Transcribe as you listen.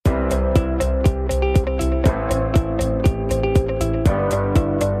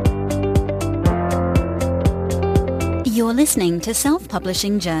You're listening to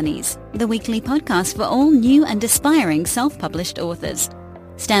Self-Publishing Journeys, the weekly podcast for all new and aspiring self-published authors.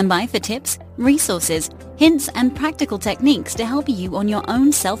 Stand by for tips, resources, hints, and practical techniques to help you on your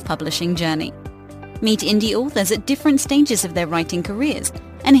own self-publishing journey. Meet indie authors at different stages of their writing careers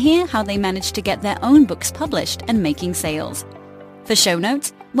and hear how they managed to get their own books published and making sales. For show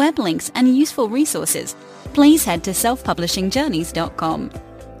notes, web links, and useful resources, please head to selfpublishingjourneys.com.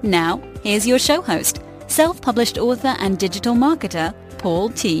 Now, here's your show host, self-published author and digital marketer, Paul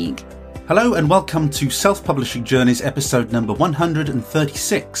Teague. Hello and welcome to Self-Publishing Journeys episode number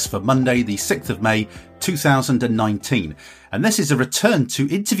 136 for Monday the 6th of May 2019. And this is a return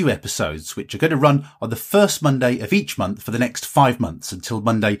to interview episodes which are going to run on the first Monday of each month for the next 5 months until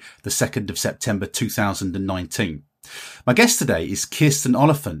Monday the 2nd of September 2019. My guest today is Kirsten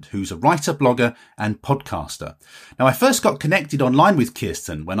Oliphant, who's a writer, blogger and podcaster. Now, I first got connected online with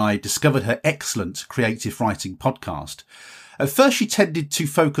Kirsten when I discovered her excellent creative writing podcast. At first, she tended to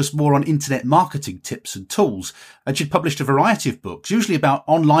focus more on internet marketing tips and tools, and she'd published a variety of books, usually about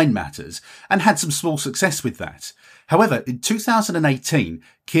online matters, and had some small success with that. However, in 2018,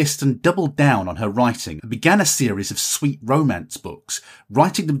 Kirsten doubled down on her writing and began a series of sweet romance books,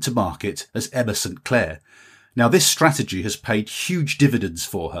 writing them to market as Emma St. Clair. Now, this strategy has paid huge dividends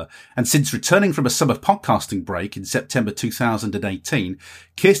for her, and since returning from a summer podcasting break in September 2018,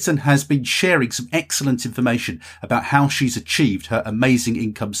 Kirsten has been sharing some excellent information about how she's achieved her amazing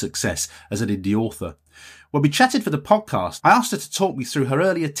income success as an indie author. When we chatted for the podcast, I asked her to talk me through her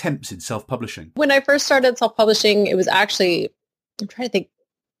early attempts in self-publishing. When I first started self-publishing, it was actually, I'm trying to think,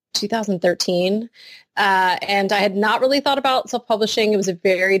 2013, and I had not really thought about self-publishing. It was a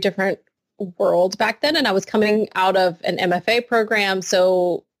very different world back then, and I was coming out of an MFA program,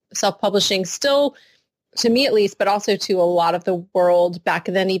 so self-publishing still, to me at least, but also to a lot of the world back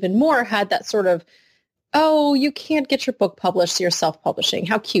then even more, had that sort of, oh, you can't get your book published, so you're self-publishing,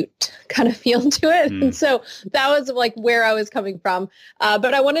 how cute kind of feel to it. And so that was like where I was coming from,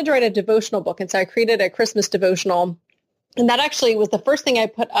 but I wanted to write a devotional book, and so I created a Christmas devotional, and that actually was the first thing I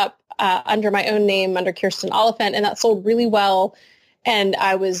put up under my own name, under Kirsten Oliphant, and that sold really well, and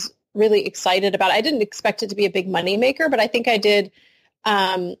I was really excited about it. I didn't expect it to be a big money maker, but I think I did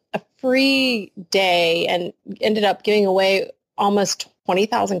a free day and ended up giving away almost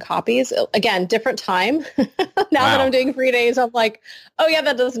 20,000 copies. Again, different time. Now that I'm doing free days, I'm like, oh yeah,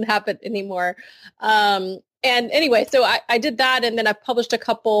 that doesn't happen anymore. And anyway, so I did that, and then I've published a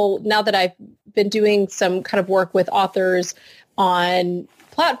couple. Now that I've been doing some kind of work with authors on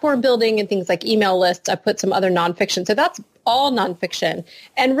platform building and things like email lists, I put some other nonfiction. So that's all nonfiction.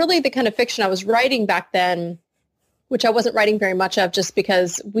 And really the kind of fiction I was writing back then, which I wasn't writing very much of just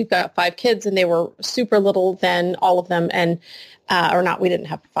because we've got 5 kids and they were super little then, all of them. And, or not, we didn't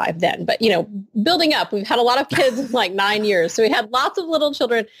have 5 then, but, you know, building up, we've had a lot of kids in like 9 years. So we had lots of little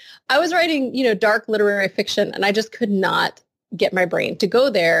children. I was writing, you know, dark literary fiction, and I just could not get my brain to go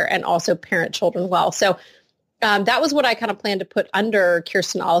there and also parent children well. So that was what I kind of planned to put under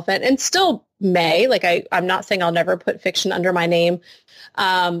Kirsten Oliphant, and still may. Like I'm not saying I'll never put fiction under my name,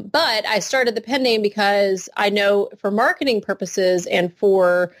 but I started the pen name because I know for marketing purposes and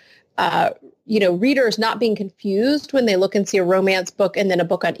for readers not being confused when they look and see a romance book and then a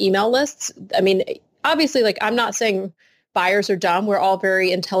book on email lists. I mean, obviously, like I'm not saying buyers are dumb. We're all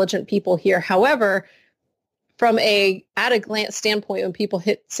very intelligent people here. However, from a at a glance standpoint, when people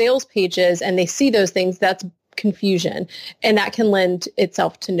hit sales pages and they see those things, that's confusion, and that can lend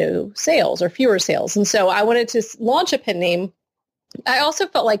itself to no sales or fewer sales. And so I wanted to launch a pen name. I also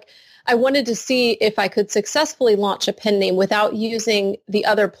felt like I wanted to see if I could successfully launch a pen name without using the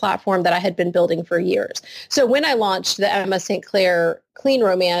other platform that I had been building for years. So when I launched the Emma St. Clair Clean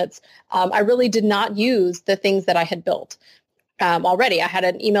Romance, I really did not use the things that I had built. Already, I had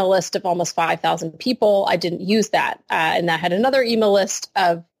an email list of almost 5,000 people. I didn't use that. And I had another email list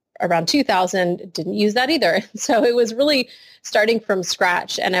of around 2,000, didn't use that either. So it was really starting from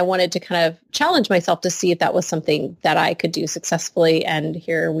scratch, and I wanted to kind of challenge myself to see if that was something that I could do successfully. And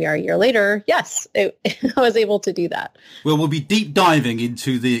here we are a year later. Yes, I was able to do that. Well, we'll be deep diving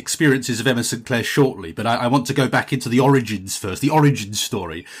into the experiences of Emma St. Clair shortly, but I want to go back into the origins first, the origin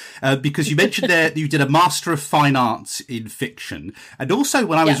story, because you mentioned there that you did a Master of Fine Arts in fiction. And also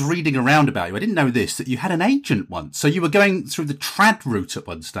when I was reading around about you, I didn't know this, that you had an agent once. So you were going through the trad route at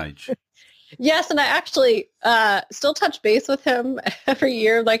one stage. Yes, and I actually still touch base with him every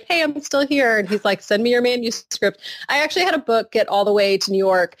year, like, hey, I'm still here. And he's like, send me your manuscript. I actually had a book get all the way to New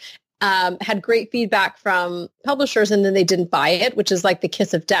York, had great feedback from publishers, and then they didn't buy it, which is like the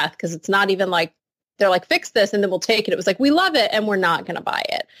kiss of death, because it's not even like they're like, fix this and then we'll take it. It was like, we love it and we're not going to buy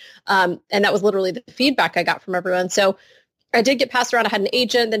it. And that was literally the feedback I got from everyone. So I did get passed around. I had an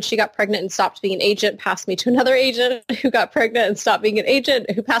agent, then she got pregnant and stopped being an agent, passed me to another agent who got pregnant and stopped being an agent,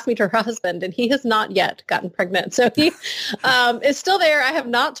 who passed me to her husband, and he has not yet gotten pregnant. So he is still there. I have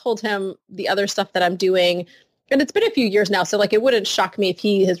not told him the other stuff that I'm doing. And it's been a few years now, so like it wouldn't shock me if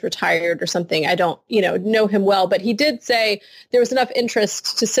he has retired or something. I don't, know him well, but he did say there was enough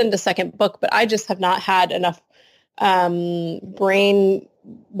interest to send a second book, but I just have not had enough brain,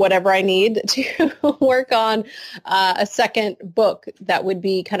 whatever I need to work on a second book that would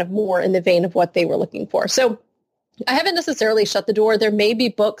be kind of more in the vein of what they were looking for. So I haven't necessarily shut the door. There may be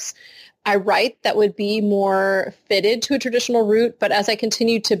books I write that would be more fitted to a traditional route, but as I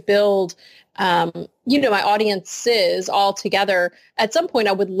continue to build my audiences all together, at some point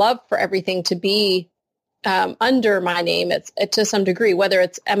I would love for everything to be under my name to some degree, whether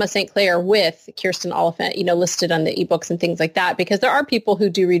it's Emma St. Clair with Kirsten Oliphant, listed on the ebooks and things like that, because there are people who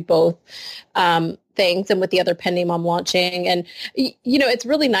do read both things, and with the other pen name I'm launching. And, it's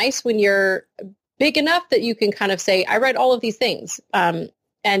really nice when you're big enough that you can kind of say, I write all of these things.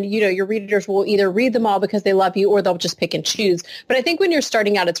 And, your readers will either read them all because they love you or they'll just pick and choose. But I think when you're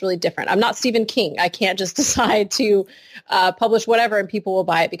starting out, it's really different. I'm not Stephen King. I can't just decide to publish whatever and people will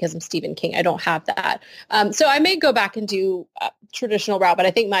buy it because I'm Stephen King. I don't have that. So I may go back and do a traditional route, but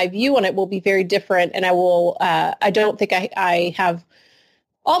I think my view on it will be very different. And I don't think I have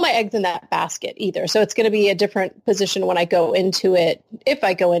all my eggs in that basket either. So it's going to be a different position when I go into it, if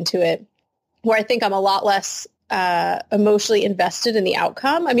I go into it, where I think I'm a lot less emotionally invested in the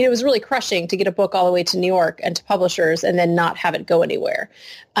outcome. I mean, it was really crushing to get a book all the way to New York and to publishers and then not have it go anywhere,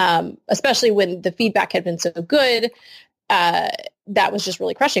 especially when the feedback had been so good. That was just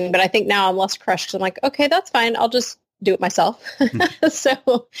really crushing. But I think now I'm less crushed because I'm like, okay, that's fine. I'll just do it myself.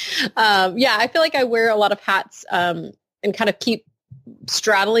 So, I feel like I wear a lot of hats and kind of keep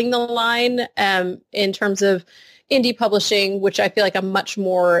straddling the line in terms of indie publishing, which I feel like I'm much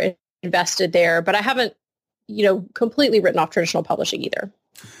more invested there. But I haven't completely written off traditional publishing either.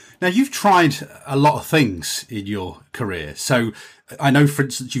 Now, you've tried a lot of things in your career. So I know, for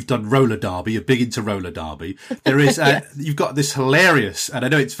instance, you've done roller derby. You're big into roller derby. There is, yes. You've got this hilarious, and I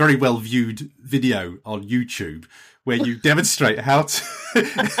know it's very well viewed video on YouTube where you demonstrate how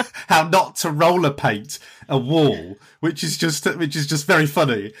not to roller paint a wall, which is just very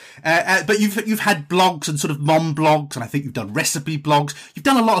funny. But you've had blogs and sort of mom blogs, and I think you've done recipe blogs. You've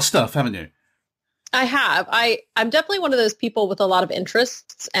done a lot of stuff, haven't you? I have. I'm definitely one of those people with a lot of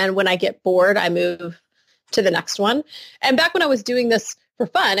interests. And when I get bored, I move to the next one. And back when I was doing this for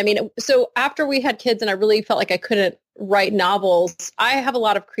fun, I mean, so after we had kids and I really felt like I couldn't write novels, I have a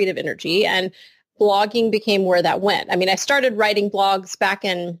lot of creative energy and blogging became where that went. I mean, I started writing blogs back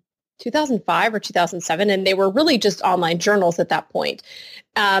in 2005 or 2007, and they were really just online journals at that point.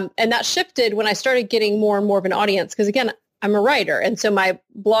 And that shifted when I started getting more and more of an audience. Because again, I'm a writer. And so my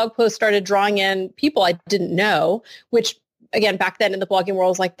blog post started drawing in people I didn't know, which again, back then in the blogging world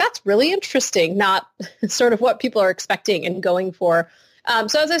was like, that's really interesting, not sort of what people are expecting and going for.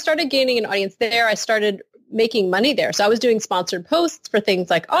 So as I started gaining an audience there, I started making money there. So I was doing sponsored posts for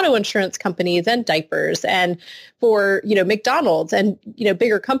things like auto insurance companies and diapers and for, McDonald's and,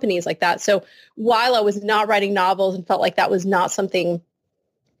 bigger companies like that. So while I was not writing novels and felt like that was not something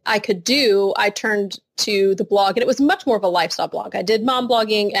I could do, I turned to the blog, and it was much more of a lifestyle blog. I did mom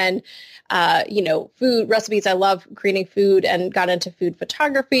blogging and, food recipes. I love creating food and got into food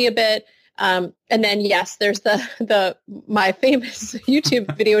photography a bit. And then, yes, there's my famous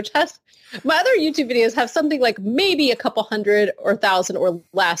YouTube video, which has my other YouTube videos have something like maybe a couple hundred or 1,000 or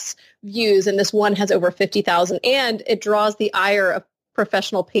less views. And this one has over 50,000, and it draws the ire of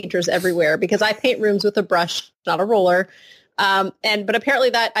professional painters everywhere because I paint rooms with a brush, not a roller. But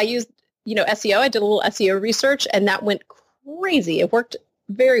apparently that I used, SEO. I did a little SEO research and that went crazy. It worked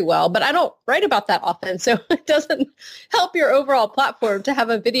very well, but I don't write about that often. So it doesn't help your overall platform to have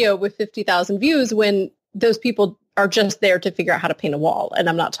a video with 50,000 views when those people are just there to figure out how to paint a wall. And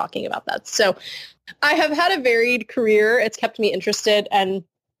I'm not talking about that. So I have had a varied career. It's kept me interested. And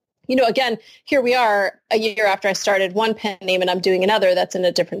again, here we are a year after I started one pen name and I'm doing another that's in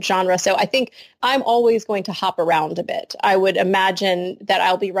a different genre. So I think I'm always going to hop around a bit. I would imagine that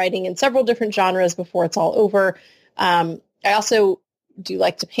I'll be writing in several different genres before it's all over. I also do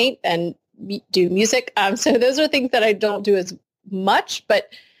like to paint and do music. So those are things that I don't do as much. But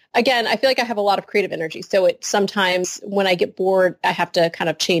again, I feel like I have a lot of creative energy. So it sometimes when I get bored, I have to kind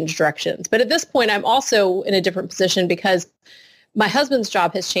of change directions. But at this point, I'm also in a different position because my husband's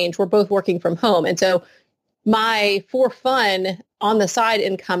job has changed. We're both working from home. And so my for fun on the side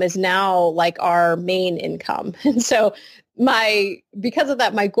income is now like our main income. And so because of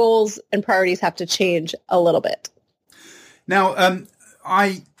that, my goals and priorities have to change a little bit. Now,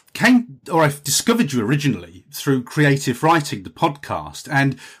 I discovered you originally through Creative Writing, the podcast.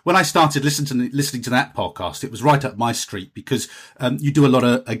 And when I started listening to that podcast, it was right up my street because you do a lot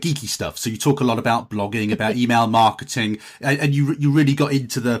of geeky stuff. So you talk a lot about blogging, about email marketing, and you really got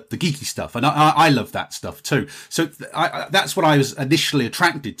into the geeky stuff. And I love that stuff too. So that's what I was initially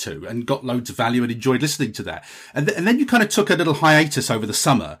attracted to and got loads of value and enjoyed listening to that. And then you kind of took a little hiatus over the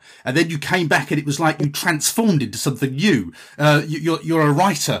summer, and then you came back and it was like you transformed into something new. You're a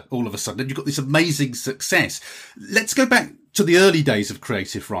writer all of a sudden, and you've got this amazing success. Let's go back to the early days of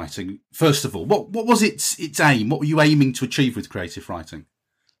creative writing. First of all, what was its aim? What were you aiming to achieve with creative writing?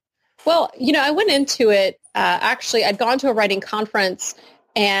 Well, I went into it, actually, I'd gone to a writing conference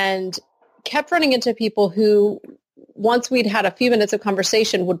and kept running into people who, once we'd had a few minutes of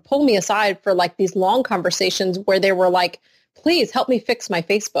conversation, would pull me aside for like these long conversations where they were like, please help me fix my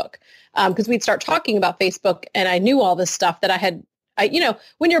Facebook. Because we'd start talking about Facebook and I knew all this stuff that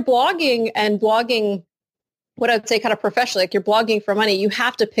when you're blogging, what I would say kind of professionally, like you're blogging for money, you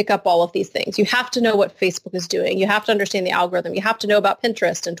have to pick up all of these things. You have to know what Facebook is doing. You have to understand the algorithm. You have to know about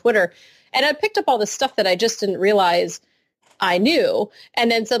Pinterest and Twitter. And I picked up all this stuff that I just didn't realize I knew.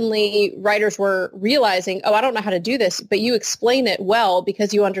 And then suddenly writers were realizing, oh, I don't know how to do this, but you explain it well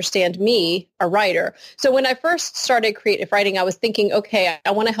because you understand me, a writer. So when I first started creative writing, I was thinking, okay,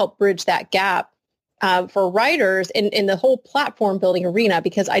 I want to help bridge that gap for writers in the whole platform building arena,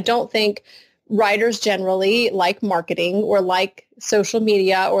 because I don't think writers generally like marketing or like social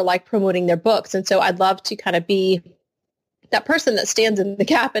media or like promoting their books. And so I'd love to kind of be that person that stands in the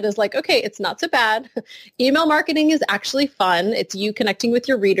gap and is like, okay, it's not so bad. Email marketing is actually fun. It's you connecting with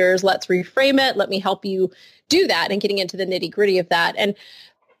your readers. Let's reframe it. Let me help you do that, and getting into the nitty gritty of that. And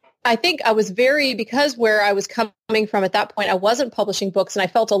I think I was because where I was coming from at that point, I wasn't publishing books, and I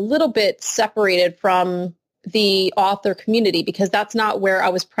felt a little bit separated from the author community because that's not where I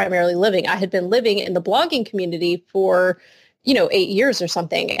was primarily living. I had been living in the blogging community for, 8 years or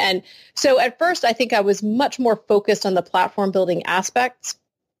something. And so at first, I think I was much more focused on the platform building aspects.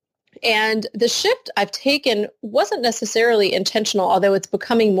 And the shift I've taken wasn't necessarily intentional, although it's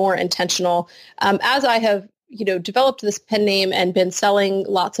becoming more intentional as I have developed this pen name and been selling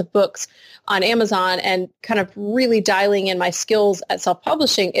lots of books on Amazon and kind of really dialing in my skills at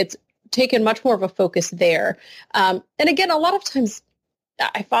self-publishing. It's taken much more of a focus there. And again, a lot of times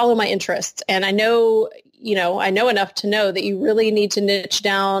I follow my interests, and I know enough to know that you really need to niche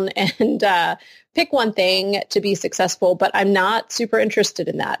down and pick one thing to be successful, but I'm not super interested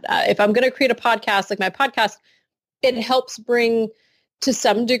in that. If I'm going to create a podcast, like my podcast, it helps bring to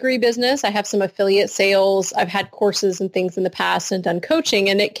some degree business. I have some affiliate sales. I've had courses and things in the past and done coaching,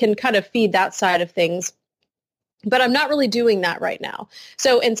 and it can kind of feed that side of things. But I'm not really doing that right now.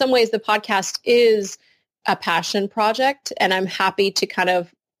 So in some ways, the podcast is a passion project, and I'm happy to kind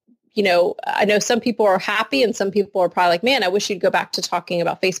of, I know some people are happy and some people are probably like, man, I wish you'd go back to talking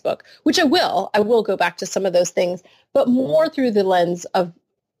about Facebook, which I will. I will go back to some of those things, but more through the lens of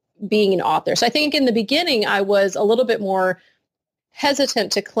being an author. So I think in the beginning, I was a little bit more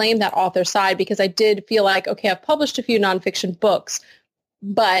hesitant to claim that author side because I did feel like, okay, I've published a few nonfiction books,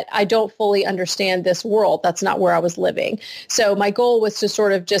 but I don't fully understand this world. That's not where I was living. So my goal was to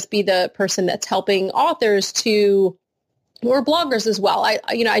sort of just be the person that's helping authors to, or bloggers as well.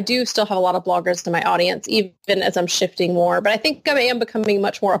 I do still have a lot of bloggers in my audience, even as I'm shifting more, but I think I am becoming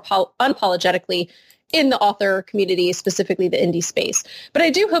much more unapologetically in the author community, specifically the indie space. But I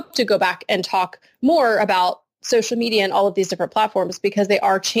do hope to go back and talk more about social media and all of these different platforms because they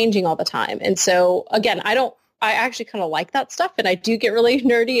are changing all the time. And so again, I actually kind of like that stuff, and I do get really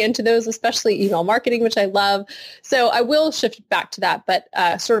nerdy into those, especially email marketing, which I love. So I will shift back to that, but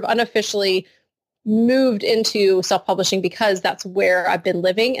sort of unofficially moved into self-publishing because that's where I've been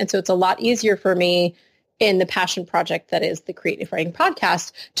living. And so it's a lot easier for me in the passion project that is the Creative Writing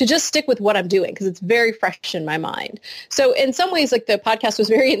Podcast to just stick with what I'm doing because it's very fresh in my mind. So in some ways, like the podcast was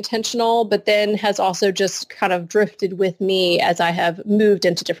very intentional, but then has also just kind of drifted with me as I have moved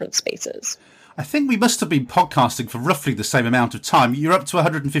into different spaces. I think we must have been podcasting for roughly the same amount of time. You're up to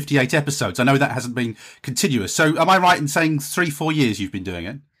 158 episodes. I know that hasn't been continuous. So am I right in saying 3-4 years you've been doing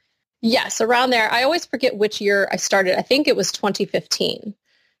it? Yes, around there. I always forget which year I started. I think it was 2015,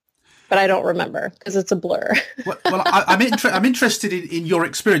 but I don't remember because it's a blur. I'm interested in your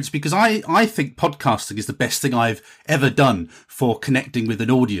experience because I think podcasting is the best thing I've ever done for connecting with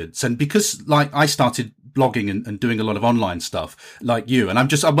an audience. And because I started blogging and doing a lot of online stuff like you, and I'm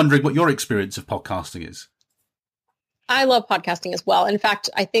wondering what your experience of podcasting is. I love podcasting as well. In fact,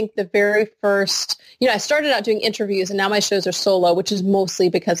 I think the very first, I started out doing interviews and now my shows are solo, which is mostly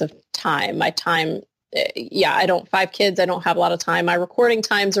because of time. My time, I don't, 5 kids, I don't have a lot of time. My recording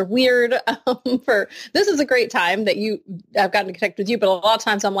times are weird this is a great time that I've gotten to connect with you, but a lot of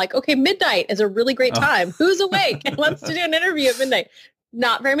times I'm like, okay, midnight is a really great time. Who's awake? Let's do an interview at midnight.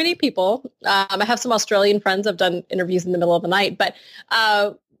 Not very many people. I have some Australian friends. I've done interviews in the middle of the night, but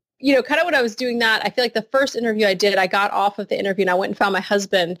kind of when I was doing that, I feel like the first interview I did, I got off of the interview and I went and found my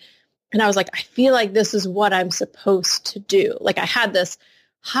husband and I was like, I feel like this is what I'm supposed to do. Like I had this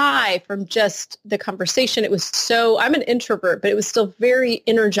high from just the conversation. I'm an introvert, but it was still very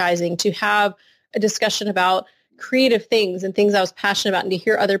energizing to have a discussion about creative things and things I was passionate about and to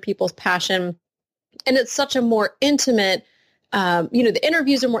hear other people's passion. And it's such a more intimate the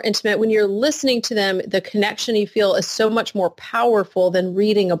interviews are more intimate. When you're listening to them, the connection you feel is so much more powerful than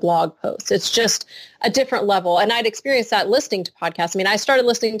reading a blog post. It's just a different level. And I'd experienced that listening to podcasts. I mean, I started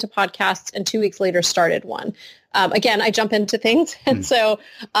listening to podcasts and 2 weeks later started one. Again, I jump into things. And so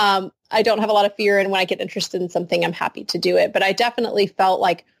I don't have a lot of fear. And when I get interested in something, I'm happy to do it. But I definitely felt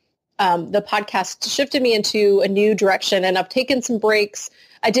like the podcast shifted me into a new direction. And I've taken some breaks.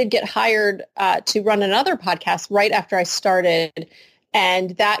 I did get hired to run another podcast right after I started.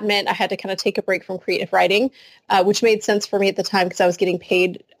 And that meant I had to kind of take a break from creative writing, which made sense for me at the time because I was getting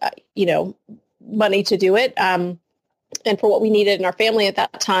paid, money to do it and for what we needed in our family at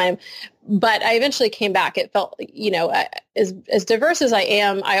that time. But I eventually came back. It felt, as diverse as I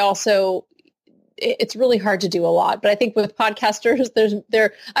am, it's really hard to do a lot. But I think with podcasters,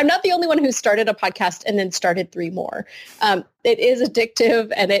 I'm not the only one who started a podcast and then started 3 more. It is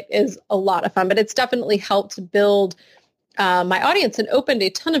addictive and it is a lot of fun, but it's definitely helped build my audience and opened a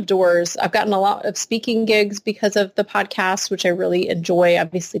ton of doors. I've gotten a lot of speaking gigs because of the podcast, which I really enjoy.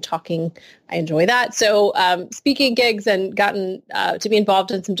 Obviously talking, I enjoy that. So speaking gigs and gotten to be involved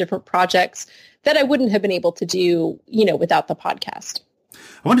in some different projects that I wouldn't have been able to do, without the podcast.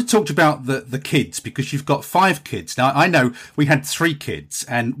 I want to talk about the kids because you've got 5 kids. Now, I know we had 3 kids,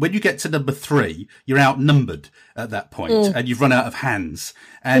 and when you get to number 3, you're outnumbered at that point, and you've run out of hands.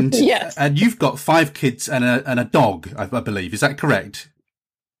 And yes. And you've got 5 kids and a dog, I believe. Is that correct?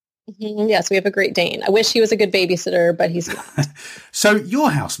 Yes, we have a Great Dane. I wish he was a good babysitter, but he's not. So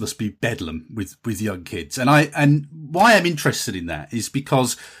your house must be bedlam with young kids. And why I'm interested in that is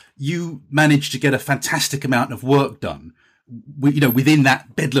because you managed to get a fantastic amount of work done within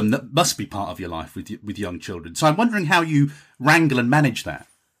that bedlam that must be part of your life with young children. So I'm wondering how you wrangle and manage that.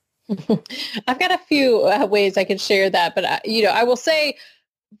 I've got a few ways I can share that, but I will say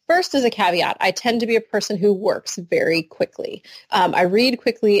first as a caveat, I tend to be a person who works very quickly. I read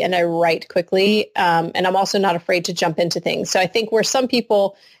quickly and I write quickly. And I'm also not afraid to jump into things. So I think where some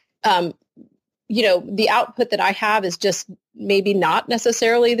people, the output that I have is just maybe not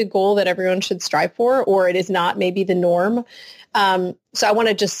necessarily the goal that everyone should strive for, or it is not maybe the norm. So I want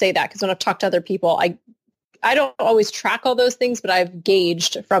to just say that because when I've talked to other people, I don't always track all those things, but I've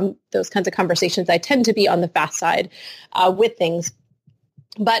gauged from those kinds of conversations, I tend to be on the fast side with things.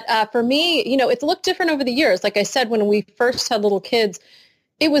 But for me, it's looked different over the years. Like I said, when we first had little kids,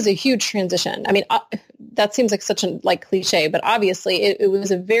 it was a huge transition. I mean, that seems like such a cliche, but obviously it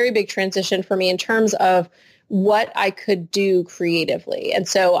was a very big transition for me in terms of what I could do creatively. And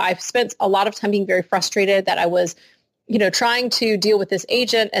so I've spent a lot of time being very frustrated that I was, trying to deal with this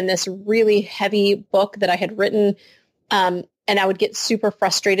agent and this really heavy book that I had written. And I would get super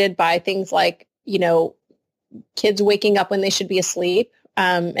frustrated by things like, kids waking up when they should be asleep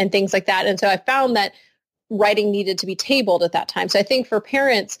and things like that. And so I found that writing needed to be tabled at that time. So I think for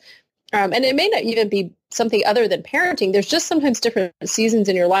parents, and it may not even be something other than parenting, there's just sometimes different seasons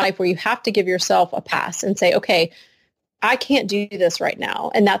in your life where you have to give yourself a pass and say, okay, I can't do this right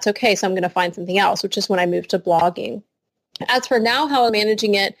now. And that's okay. So I'm going to find something else, which is when I moved to blogging. As for now, how I'm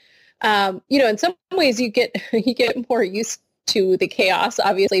managing it, in some ways you get more used to the chaos,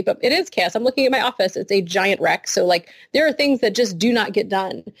 obviously, but it is chaos. I'm looking at my office. It's a giant wreck. So there are things that just do not get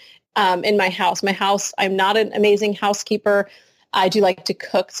done in my house. I'm not an amazing housekeeper. I do like to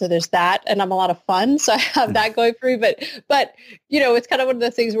cook. So there's that. And I'm a lot of fun. So I have that going for me. But it's kind of one of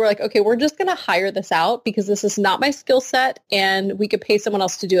those things where okay, we're just going to hire this out because this is not my skill set and we could pay someone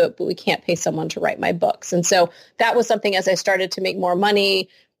else to do it, but we can't pay someone to write my books. And so that was something as I started to make more money,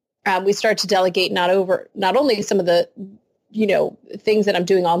 we started to delegate not only some of the, things that I'm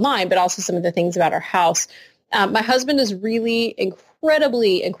doing online, but also some of the things about our house. My husband is really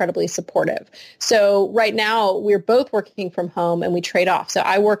incredibly supportive. So right now we're both working from home and we trade off. So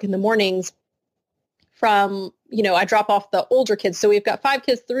I work in the mornings from, I drop off the older kids. So we've got 5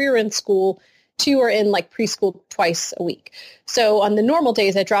 kids, 3 are in school, two are in like preschool twice a week. So on the normal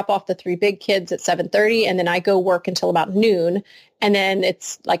days, I drop off the three big kids at 7:30 and then I go work until about noon. And then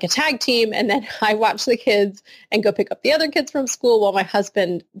it's like a tag team. And then I watch the kids and go pick up the other kids from school while my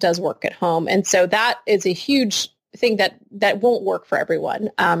husband does work at home. And so that is a huge thing that won't work for everyone.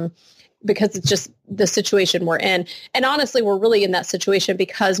 Because it's just the situation we're in. And honestly, we're really in that situation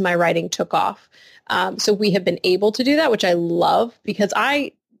because my writing took off. So we have been able to do that, which I love because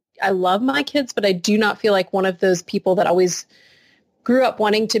I love my kids, but I do not feel like one of those people that always grew up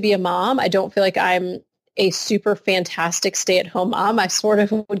wanting to be a mom. I don't feel like I'm a super fantastic stay-at-home mom. I sort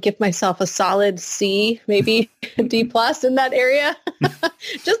of would give myself a solid C, maybe D plus in that area.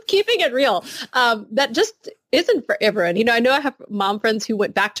 Just keeping it real. That just isn't for everyone. You know, I know I have mom friends who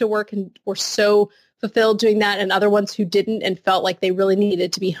went back to work and were so fulfilled doing that and other ones who didn't and felt like they really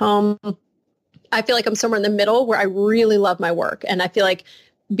needed to be home. I feel like I'm somewhere in the middle where I really love my work. And I feel like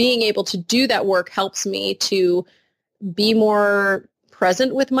being able to do that work helps me to be more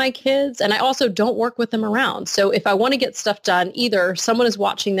present with my kids. And I also don't work with them around. So if I want to get stuff done, either someone is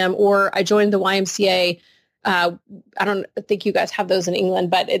watching them or I joined the YMCA. I don't think you guys have those in England,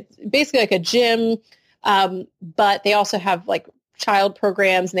 but it's basically like a gym. But they also have like child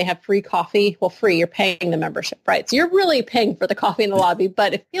programs and they have free coffee. Well, free, you're paying the membership, right? So you're really paying for the coffee in the lobby,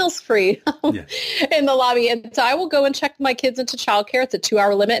 but it feels free in the lobby. And so I will go and check my kids into childcare. It's a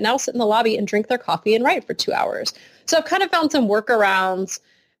 2-hour limit and I'll sit in the lobby and drink their coffee and write for 2 hours. So I've kind of found some workarounds.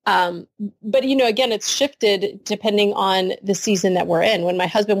 But, you know, again, it's shifted depending on the season that we're in. When my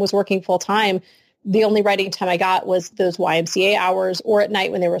husband was working full time, the only writing time I got was those YMCA hours or at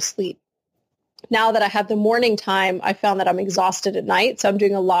night when they were asleep. Now that I have the morning time, I found that I'm exhausted at night. So I'm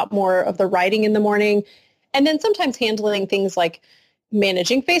doing a lot more of the writing in the morning and then sometimes handling things like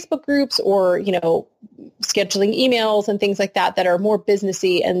managing Facebook groups or, you know, scheduling emails and things like that are more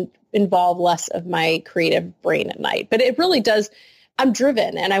businessy and involve less of my creative brain at night. But it really does. I'm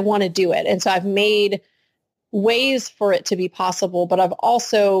driven and I want to do it. And so I've made ways for it to be possible, but I've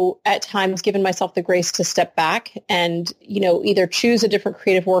also at times given myself the grace to step back and, you know, either choose a different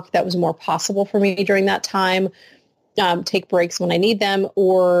creative work that was more possible for me during that time, take breaks when I need them,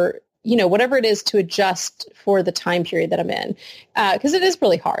 or, you know, whatever it is to adjust for the time period that I'm in. Because it is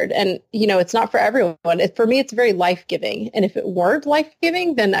really hard. And, you know, it's not for everyone. For me, it's very life-giving. And if it weren't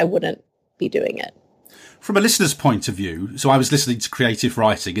life-giving, then I wouldn't be doing it. From a listener's point of view, so I was listening to creative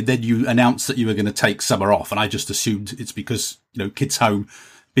writing and then you announced that you were going to take summer off. And I just assumed it's because, you know, kids home,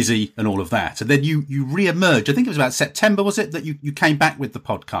 busy and all of that. And then you re-emerged. I think it was about September, was it, that you came back with the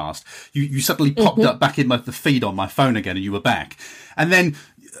podcast? You suddenly popped up back in the feed on my phone again and you were back. And then,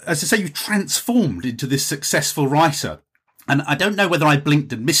 as I say, you transformed into this successful writer. And I don't know whether I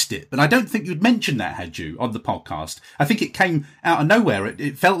blinked and missed it, but I don't think you'd mentioned that, had you, on the podcast? I think it came out of nowhere.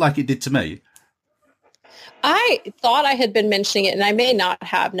 It felt like it did to me. I thought I had been mentioning it, and I may not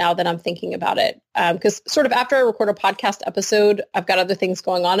have now that I'm thinking about it. Because sort of after I record a podcast episode, I've got other things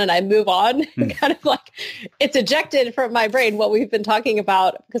going on, and I move on. Kind of like it's ejected from my brain what we've been talking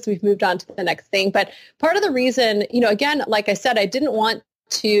about because we've moved on to the next thing. But part of the reason, you know, again, like I said, I didn't want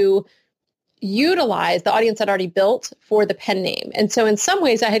to utilize the audience I'd already built for the pen name. And so in some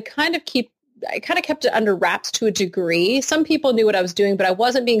ways, I kind of kept it under wraps to a degree. Some people knew what I was doing, but I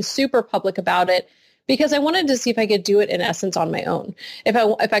wasn't being super public about it, because I wanted to see if I could do it in essence on my own.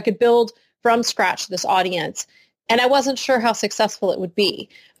 If I could build from scratch this audience, and I wasn't sure how successful it would be.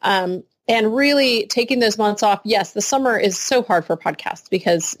 And really taking those months off. Yes, the summer is so hard for podcasts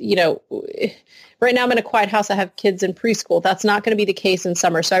because, you know, right now I'm in a quiet house. I have kids in preschool. That's not going to be the case in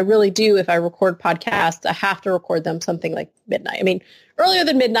summer. So I really do, if I record podcasts, I have to record them something like midnight. I mean, earlier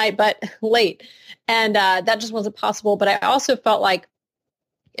than midnight, but late. And that just wasn't possible. But I also felt like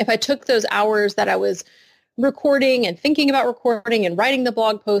if I took those hours that I was recording and thinking about recording and writing the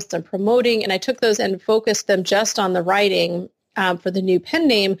blog posts and promoting, and I took those and focused them just on the writing for the new pen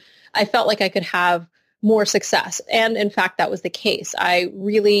name, I felt like I could have more success. And in fact, that was the case. I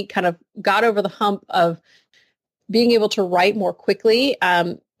really kind of got over the hump of being able to write more quickly.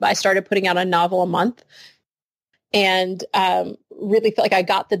 I started putting out a novel a month and really felt like I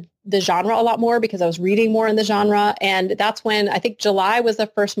got the genre a lot more because I was reading more in the genre. And that's when I think July was the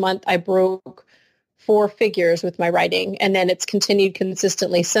first month I broke 4 figures with my writing. And then it's continued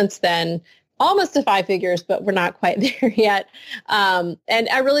consistently since then, almost to 5 figures, but we're not quite there yet. And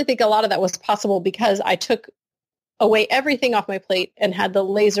I really think a lot of that was possible because I took away everything off my plate and had the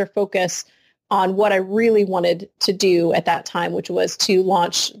laser focus on what I really wanted to do at that time, which was to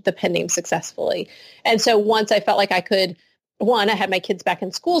launch the pen name successfully. And so once I felt like I could one, I had my kids back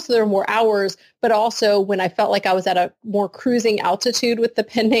in school, so there were more hours, but also when I felt like I was at a more cruising altitude with the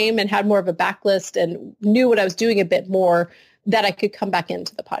pen name and had more of a backlist and knew what I was doing a bit more, that I could come back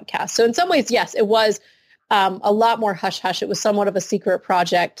into the podcast. So in some ways, yes, it was a lot more hush hush. It was somewhat of a secret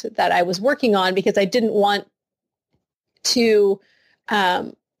project that I was working on because I didn't want to,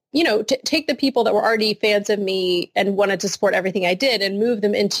 take the people that were already fans of me and wanted to support everything I did and move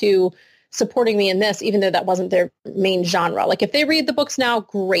them into supporting me in this, even though that wasn't their main genre. Like if they read the books now,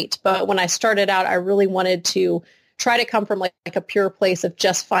 great. But when I started out, I really wanted to try to come from like a pure place of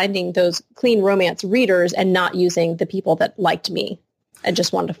just finding those clean romance readers and not using the people that liked me and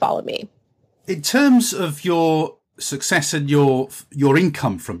just wanted to follow me. In terms of your success and your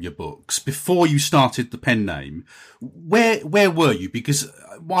income from your books before you started the pen name, where were you? Because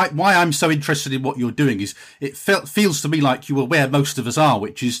why I'm so interested in what you're doing is feels to me like you were where most of us are,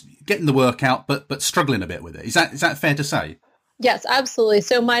 which is getting the work out but struggling a bit with it. Is that fair to say? Yes, absolutely.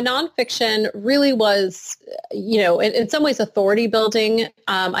 So my nonfiction really was, in some ways authority building.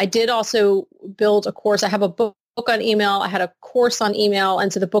 I did also build a course. I have a book on email. I had a course on email.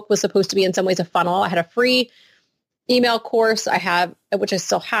 And so the book was supposed to be in some ways a funnel. I had a free email course which I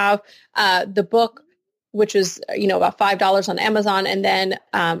still have, the book, which is, about $5 on Amazon, and then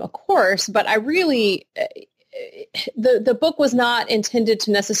a course. But I really, the book was not intended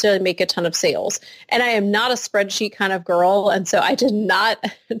to necessarily make a ton of sales. And I am not a spreadsheet kind of girl. And so I did not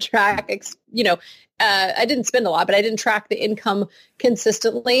track, I didn't spend a lot, but I didn't track the income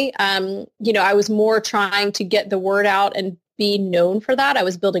consistently. I was more trying to get the word out and be known for that. I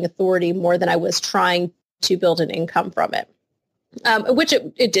was building authority more than I was trying to build an income from it, which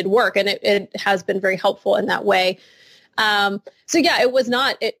it did work. And it has been very helpful in that way. It was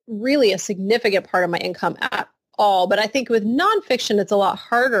not really a significant part of my income at all. But I think with nonfiction, it's a lot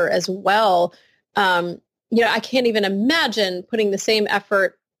harder as well. I can't even imagine putting the same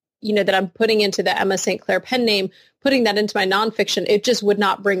effort, that I'm putting into the Emma St. Clair pen name, putting that into my nonfiction. It just would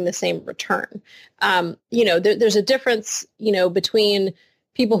not bring the same return. There's a difference, between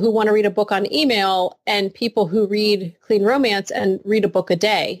people who want to read a book on email and people who read clean romance and read a book a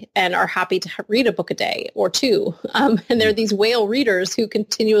day and are happy to read a book a day or two. And there are these whale readers who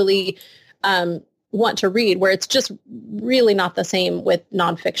continually want to read, where it's just really not the same with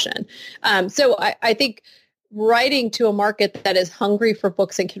nonfiction. So I think writing to a market that is hungry for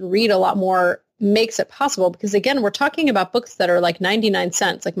books and can read a lot more makes it possible, because again, we're talking about books that are like 99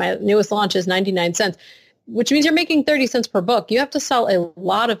 cents. Like my newest launch is 99 cents. Which means you're making 30 cents per book. You have to sell a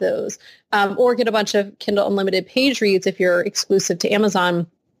lot of those, or get a bunch of Kindle Unlimited page reads if you're exclusive to Amazon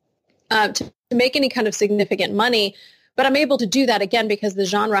to make any kind of significant money. But I'm able to do that, again, because the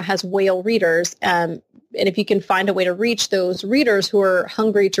genre has whale readers. And if you can find a way to reach those readers who are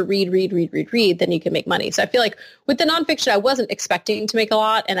hungry to read, then you can make money. So I feel like with the nonfiction, I wasn't expecting to make a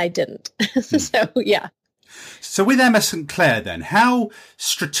lot, and I didn't. So, yeah. So with Emma St. Clair then, how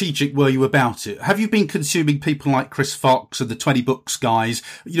strategic were you about it? Have you been consuming people like Chris Fox and the 20 Books guys?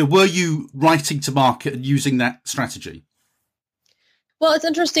 Were you writing to market and using that strategy? Well, it's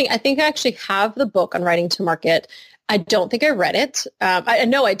interesting. I think I actually have the book on writing to market. I don't think I read it. I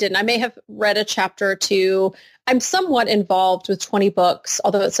know I didn't. I may have read a chapter or two. I'm somewhat involved with 20 Books,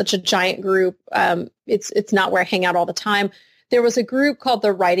 although it's such a giant group. It's not where I hang out all the time. There was a group called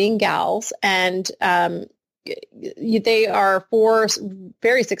the Writing Gals, and they are 4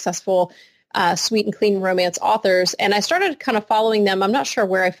 very successful sweet and clean romance authors. And I started kind of following them. I'm not sure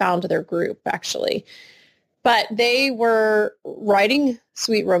where I found their group, actually. But they were writing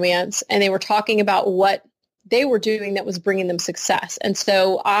sweet romance, and they were talking about what they were doing that was bringing them success. And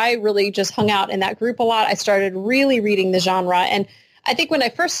so I really just hung out in that group a lot. I started really reading the genre. And I think when I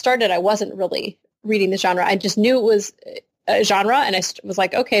first started, I wasn't really reading the genre. I just knew it was a genre, and I was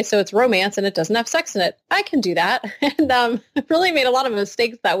like, okay, so it's romance and it doesn't have sex in it. I can do that. And I really made a lot of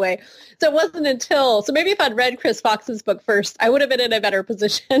mistakes that way. So it wasn't until, so maybe if I'd read Chris Fox's book first, I would have been in a better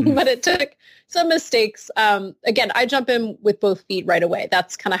position, but it took some mistakes. Again, I jump in with both feet right away.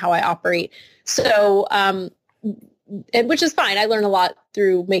 That's kind of how I operate. So, which is fine. I learn a lot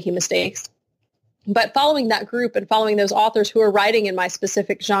through making mistakes. But following that group and following those authors who are writing in my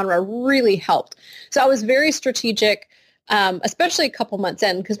specific genre really helped. So I was very strategic, especially a couple months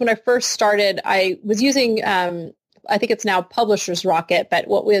in, because when I first started, I was using, I think it's now Publisher's Rocket, but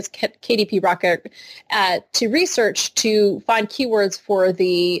what was KDP Rocket, to research to find keywords for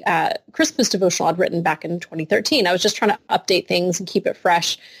the Christmas devotional I'd written back in 2013. I was just trying to update things and keep it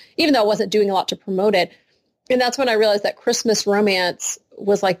fresh, even though I wasn't doing a lot to promote it. And that's when I realized that Christmas romance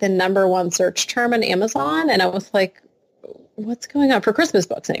was like the #1 search term on Amazon. And I was like, what's going on for Christmas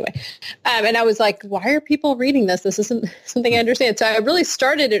books anyway. And I was like, why are people reading this? This isn't something I understand. So I really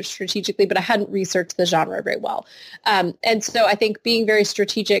started it strategically, but I hadn't researched the genre very well. And so I think being very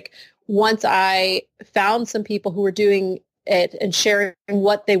strategic, once I found some people who were doing it and sharing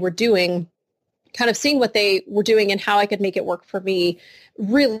what they were doing, kind of seeing what they were doing and how I could make it work for me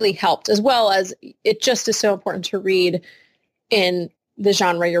really helped, as well as it just is so important to read in the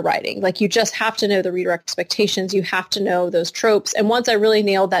genre you're writing. Like, you just have to know the reader expectations. You have to know those tropes. And once I really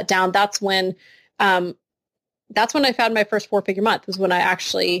nailed that down, that's when I found my first 4-figure month, was when I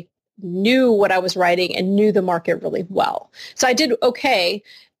actually knew what I was writing and knew the market really well. So I did okay.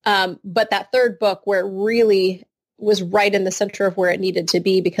 But that third book, where it really was right in the center of where it needed to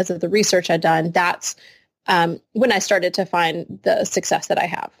be because of the research I'd done, that's when I started to find the success that I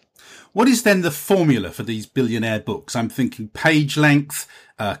have. What is then the formula for these billionaire books? I'm thinking page length,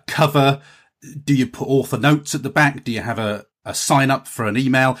 cover. Do you put author notes at the back? Do you have a sign up for an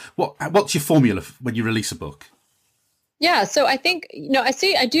email? What's your formula when you release a book? Yeah, so I think,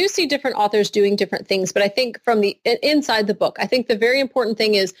 I do see different authors doing different things, but I think from the inside the book, I think the very important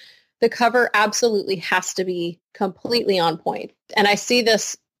thing is the cover absolutely has to be completely on point. And I see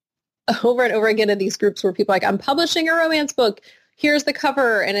this over and over again in these groups where people are like, I'm publishing a romance book. Here's the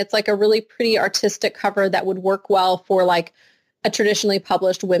cover. And it's like a really pretty artistic cover that would work well for like a traditionally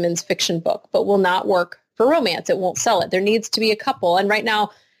published women's fiction book, but will not work for romance. It won't sell it. There needs to be a couple. And right now,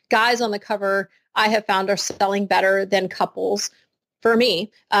 guys on the cover, I have found, are selling better than couples. For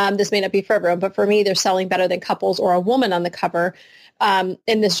me, this may not be for everyone, but for me, they're selling better than couples or a woman on the cover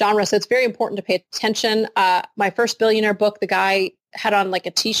in this genre. So it's very important to pay attention. My first billionaire book, the guy had on like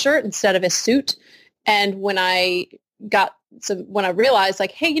a t-shirt instead of a suit. And when I realized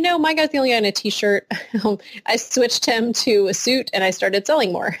like, hey, my guy's the only guy in a t-shirt, I switched him to a suit and I started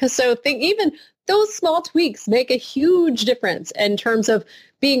selling more. So even those small tweaks make a huge difference in terms of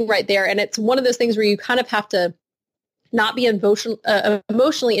being right there. And it's one of those things where you kind of have to not be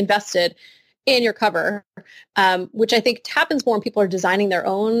emotionally invested in your cover, which I think happens more when people are designing their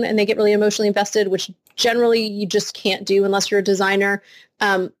own and they get really emotionally invested, which generally you just can't do unless you're a designer.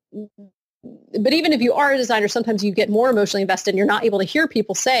 But even if you are a designer, sometimes you get more emotionally invested and you're not able to hear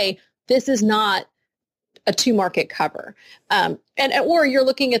people say, this is not a to-market cover. Or you're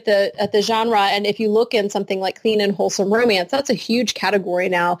looking at the genre, and if you look in something like clean and wholesome romance, that's a huge category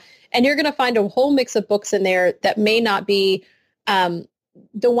now. And you're going to find a whole mix of books in there that may not be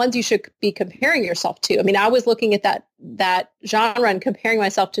the ones you should be comparing yourself to. I mean, I was looking at that genre and comparing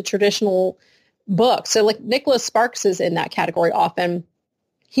myself to traditional books. So like Nicholas Sparks is in that category often.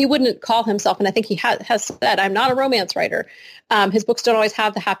 He wouldn't call himself, and I think he has said, I'm not a romance writer. His books don't always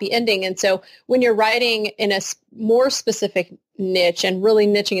have the happy ending. And so when you're writing in a more specific niche and really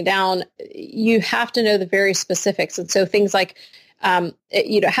niching it down, you have to know the very specifics. And so things like,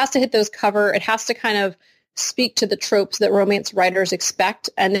 it has to hit those cover. It has to kind of speak to the tropes that romance writers expect.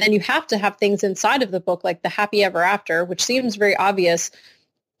 And then you have to have things inside of the book like the happy ever after, which seems very obvious,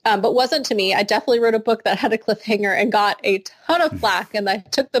 but wasn't to me. I definitely wrote a book that had a cliffhanger and got a ton of flack. And I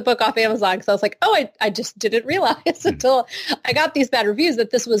took the book off Amazon because I was like, I just didn't realize until I got these bad reviews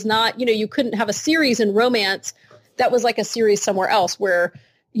that this was not, you couldn't have a series in romance that was like a series somewhere else where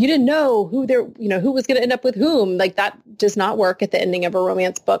you didn't know who was going to end up with whom. Like that does not work at the ending of a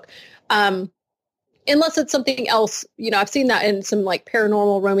romance book. Unless it's something else, I've seen that in some like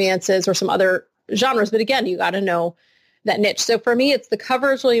paranormal romances or some other genres. But again, you got to know that niche. So for me, it's the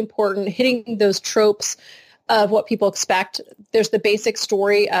cover is really important, hitting those tropes of what people expect. There's the basic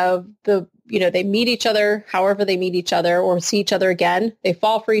story of they meet each other, however they meet each other or see each other again. They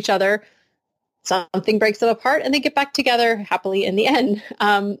fall for each other. Something breaks them apart and they get back together happily in the end.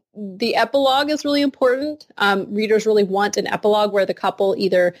 The epilogue is really important. Readers really want an epilogue where the couple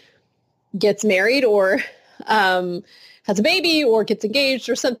either gets married or has a baby or gets engaged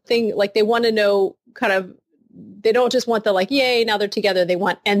or something. Like they want to know they don't just want the like, yay, now they're together. They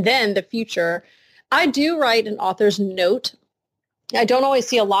want, and then the future. I do write an author's note. I don't always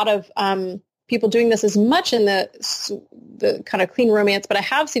see a lot of people doing this as much in the kind of clean romance, but I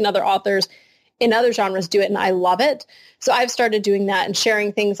have seen other authors in other genres do it, and I love it. So I've started doing that and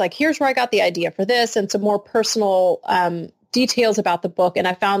sharing things like, here's where I got the idea for this, and some more personal details about the book. And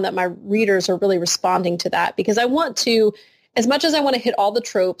I found that my readers are really responding to that because I want to, as much as I want to hit all the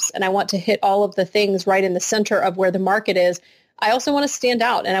tropes and I want to hit all of the things right in the center of where the market is, I also want to stand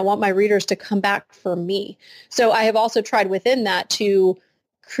out and I want my readers to come back for me. So I have also tried within that to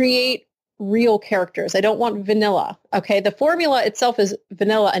create real characters. I don't want vanilla. Okay. The formula itself is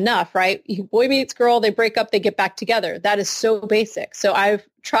vanilla enough, right? Boy meets girl, they break up, they get back together. That is so basic. So I've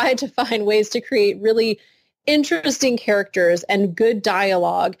tried to find ways to create really interesting characters and good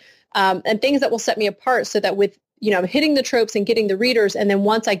dialogue, and things that will set me apart so that with, I'm hitting the tropes and getting the readers. And then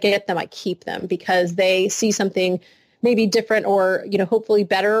once I get them, I keep them because they see something maybe different or, hopefully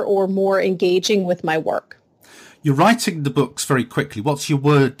better or more engaging with my work. You're writing the books very quickly. What's your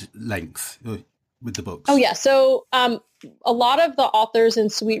word length with the books? Oh, yeah. So a lot of the authors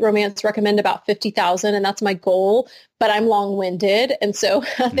in Sweet Romance recommend about 50,000, and that's my goal, but I'm long-winded. And so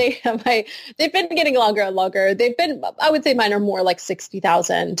they've been getting longer and longer. I would say mine are more like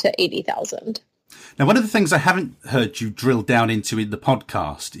 60,000 to 80,000. Now, one of the things I haven't heard you drill down into in the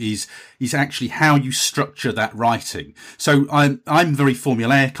podcast is actually how you structure that writing. So I'm very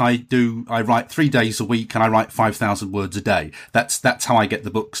formulaic. I write 3 days a week and I write 5,000 words a day. That's how I get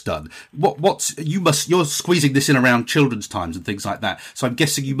the books done. You're squeezing this in around children's times and things like that. So I'm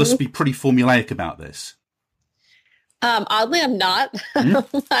guessing you must be pretty formulaic about this. Oddly, I'm not.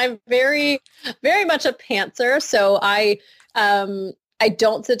 I'm very, very much a pantser. So I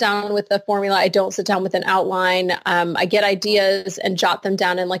don't sit down with a formula. I don't sit down with an outline. I get ideas and jot them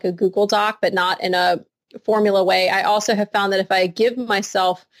down in like a Google Doc, but not in a formula way. I also have found that if I give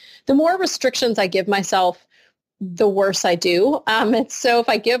myself, the more restrictions I give myself, the worse I do. And so if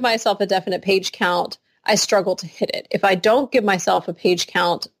I give myself a definite page count, I struggle to hit it. If I don't give myself a page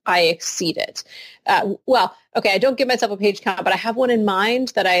count, I exceed it. I don't give myself a page count, but I have one in mind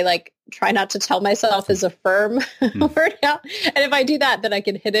that I try not to tell myself is a firm word out. And if I do that, then I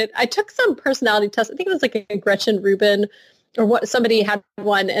can hit it. I took some personality tests. I think it was like a Gretchen Rubin or what, somebody had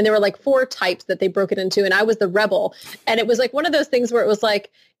one, and there were like 4 types that they broke it into. And I was the rebel. And it was like one of those things where it was like,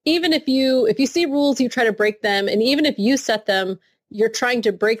 even if you see rules, you try to break them. And even if you set them, you're trying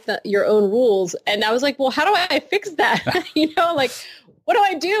to break your own rules. And I was like, well, how do I fix that? What do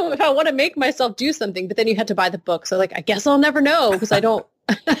I do if I want to make myself do something? But then you had to buy the book. So I guess I'll never know because I don't,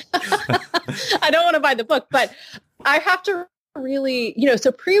 I don't want to buy the book, but I have to really,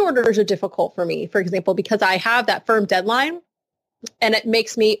 so pre-orders are difficult for me, for example, because I have that firm deadline and it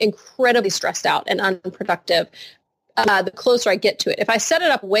makes me incredibly stressed out and unproductive. The closer I get to it. If I set it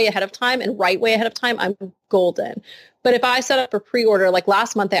up way ahead of time and write way ahead of time, I'm golden. But if I set up a pre-order, like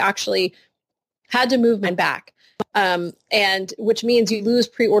last month, I actually had to move mine back. And which means you lose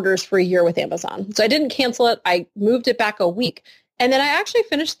pre-orders for a year with Amazon. So I didn't cancel it. I moved it back a week. And then I actually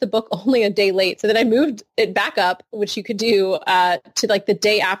finished the book only a day late. So then I moved it back up, which you could do to the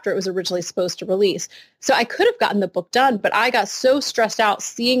day after it was originally supposed to release. So I could have gotten the book done, but I got so stressed out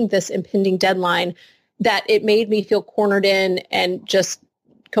seeing this impending deadline that it made me feel cornered in and just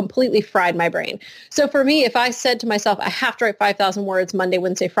completely fried my brain. So for me, if I said to myself, I have to write 5,000 words Monday,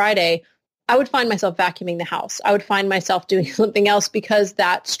 Wednesday, Friday, I would find myself vacuuming the house. I would find myself doing something else because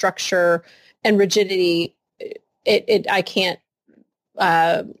that structure and rigidity, I can't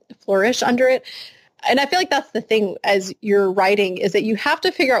flourish under it. And I feel like that's the thing as you're writing is that you have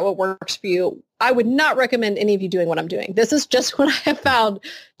to figure out what works for you. I would not recommend any of you doing what I'm doing. This is just what I have found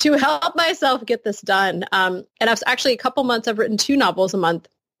to help myself get this done. And I've actually a couple months, I've written 2 novels a month,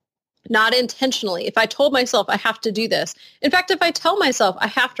 not intentionally. If I told myself I have to do this, in fact, if I tell myself I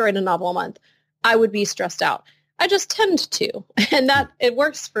have to write a novel a month, I would be stressed out. I just tend to, and that it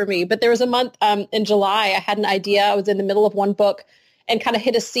works for me. But there was a month in July, I had an idea. I was in the middle of one book and kind of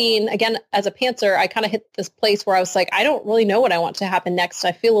hit a scene. Again, as a pantser, I kind of hit this place where I was like, I don't really know what I want to happen next.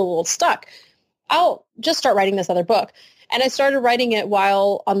 I feel a little stuck. I'll just start writing this other book. And I started writing it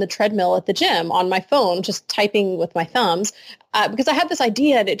while on the treadmill at the gym on my phone, just typing with my thumbs, because I had this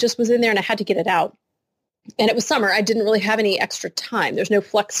idea and it just was in there and I had to get it out. And it was summer. I didn't really have any extra time. There's no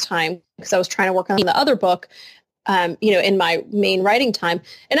flex time because I was trying to work on the other book, in my main writing time.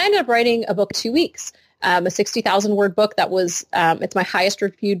 And I ended up writing a book 2 weeks, a 60,000 word book that was, it's my highest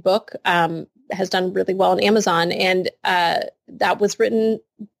reviewed book, has done really well on Amazon. And that was written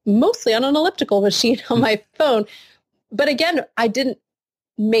mostly on an elliptical machine on my phone. But again, I didn't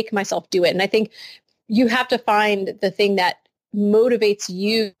make myself do it. And I think you have to find the thing that motivates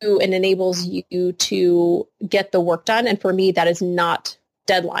you and enables you to get the work done. And for me, that is not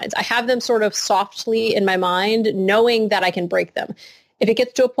deadlines. I have them sort of softly in my mind, knowing that I can break them. If it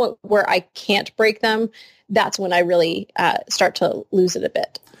gets to a point where I can't break them, that's when I really start to lose it a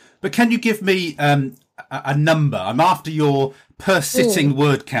bit. But can you give me a number? I'm after your per sitting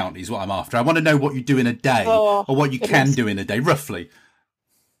word count is what I'm after. I want to know what you do in a day or what you can do in a day, roughly.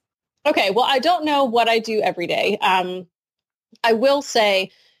 Okay, well, I don't know what I do every day. I will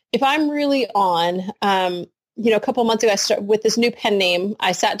say if I'm really on, a couple months ago, I started with this new pen name.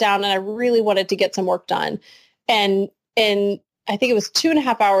 I sat down and I really wanted to get some work done. And in, I think it was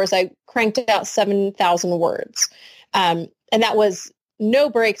 2.5 hours, I cranked out 7,000 words. And that was no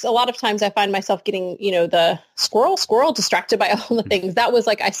breaks. A lot of times I find myself getting, the squirrel distracted by all the things. That was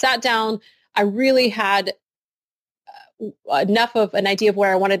like, I sat down, I really had enough of an idea of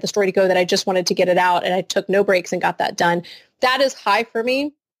where I wanted the story to go that I just wanted to get it out, and I took no breaks and got that done. That is high for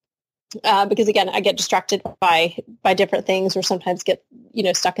me. Because again, I get distracted by different things, or sometimes get,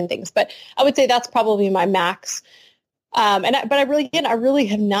 stuck in things. But I would say that's probably my max. But I really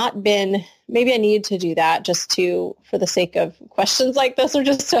have not been, maybe I need to do that just for the sake of questions like this, or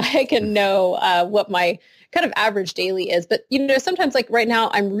just so I can know what my kind of average daily is. But, sometimes like right now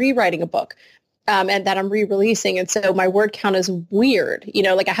I'm rewriting a book and that I'm re-releasing. And so my word count is weird.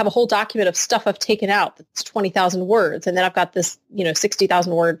 Like I have a whole document of stuff I've taken out that's 20,000 words. And then I've got this,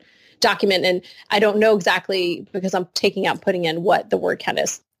 60,000 word document, and I don't know exactly, because I'm taking out and putting in, what the word count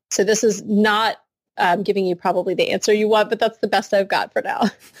is. So this is not giving you probably the answer you want, but that's the best I've got for now.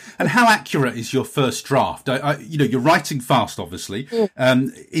 And how accurate is your first draft? You're writing fast, obviously.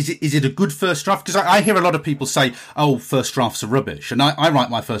 Is it a good first draft? Because I hear a lot of people say, "Oh, first drafts are rubbish," and I write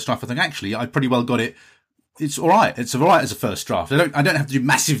my first draft. I think actually I pretty well got it. It's all right. It's all right as a first draft. I don't have to do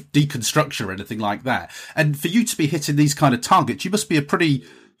massive deconstruction or anything like that. And for you to be hitting these kind of targets, you must be a pretty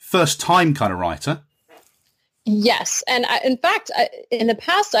first-time kind of writer. Yes. And in fact, in the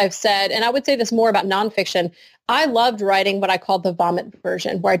past, I've said, and I would say this more about nonfiction, I loved writing what I called the vomit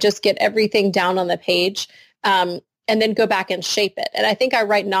version, where I just get everything down on the page and then go back and shape it. And I think I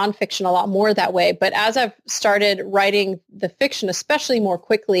write nonfiction a lot more that way. But as I've started writing the fiction, especially more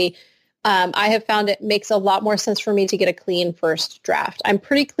quickly, I have found it makes a lot more sense for me to get a clean first draft. I'm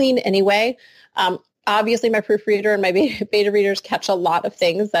pretty clean anyway. Obviously, my proofreader and my beta readers catch a lot of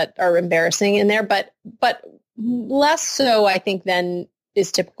things that are embarrassing in there, but less so, I think, than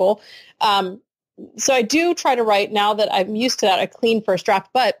is typical. So I do try to write, now that I'm used to that, a clean first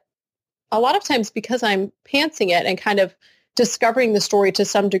draft. But a lot of times, because I'm pantsing it and kind of discovering the story to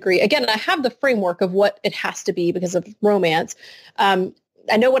some degree, again, I have the framework of what it has to be because of romance. I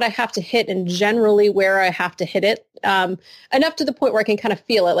know what I have to hit and generally where I have to hit it, enough to the point where I can kind of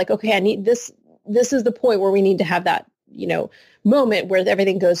feel it, like, okay, I need this. This is the point where we need to have that, moment where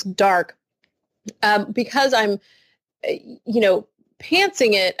everything goes dark. Because I'm,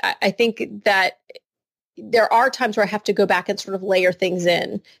 pantsing it, I think that there are times where I have to go back and sort of layer things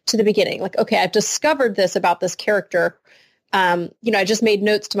in to the beginning. Like, okay, I've discovered this about this character. I just made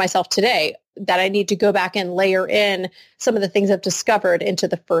notes to myself today that I need to go back and layer in some of the things I've discovered into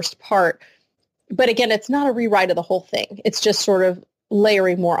the first part. But again, it's not a rewrite of the whole thing. It's just sort of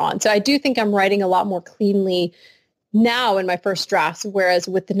layering more on. So I do think I'm writing a lot more cleanly now in my first drafts, whereas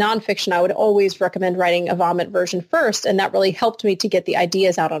with the nonfiction, I would always recommend writing a vomit version first, and that really helped me to get the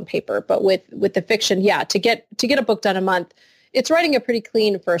ideas out on paper. But with the fiction, to get a book done a month, it's writing a pretty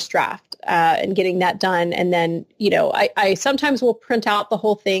clean first draft and getting that done. And then, I sometimes will print out the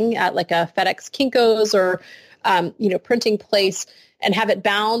whole thing at like a FedEx Kinko's or, printing place and have it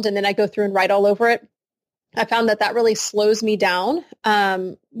bound, and then I go through and write all over it. I found that really slows me down.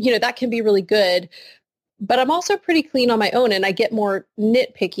 That can be really good, but I'm also pretty clean on my own, and I get more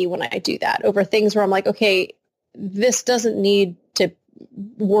nitpicky when I do that over things where I'm like, okay, this doesn't need to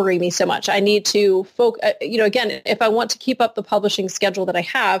worry me so much. I need to focus, again, if I want to keep up the publishing schedule that I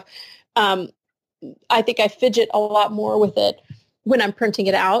have, I think I fidget a lot more with it when I'm printing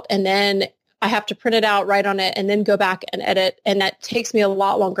it out, and then I have to print it out, write on it, and then go back and edit. And that takes me a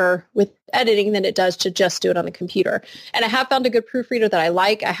lot longer with editing than it does to just do it on the computer. And I have found a good proofreader that I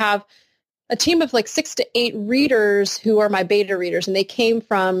like. I have a team of like 6 to 8 readers who are my beta readers, and they came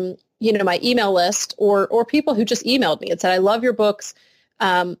from, my email list or people who just emailed me and said, I love your books.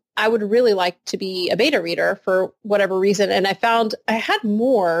 I would really like to be a beta reader for whatever reason. And I found I had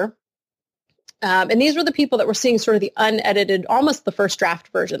more. And these were the people that were seeing sort of the unedited, almost the first draft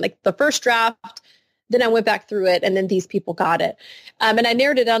version, like the first draft. Then I went back through it, and then these people got it. And I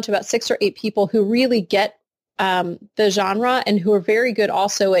narrowed it down to about 6 or 8 people who really get the genre and who are very good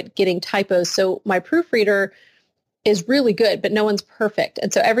also at getting typos. So my proofreader is really good, but no one's perfect.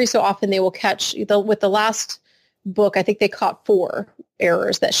 And so every so often they will catch, with the last book, I think they caught 4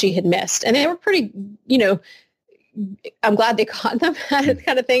 errors that she had missed. And they were pretty, I'm glad they caught them,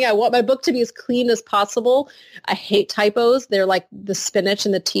 kind of thing. I want my book to be as clean as possible. I hate typos. They're like the spinach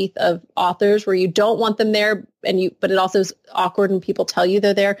in the teeth of authors, where you don't want them there, but it also is awkward when people tell you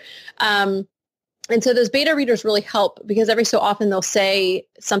they're there. And so those beta readers really help, because every so often they'll say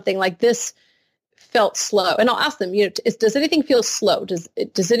something like, this felt slow. And I'll ask them, does anything feel slow?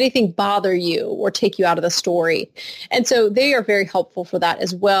 Does anything bother you or take you out of the story? And so they are very helpful for that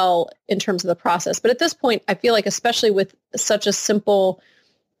as well in terms of the process. But at this point, I feel like, especially with such a simple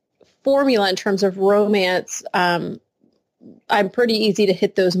formula in terms of romance, I'm pretty easy to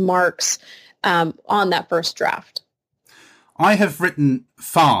hit those marks on that first draft. I have written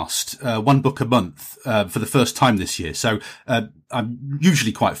fast, one book a month, for the first time this year. So, I'm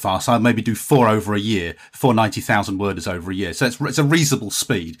usually quite fast. I maybe do 4 over a year, 490,000 worders over a year. So it's a reasonable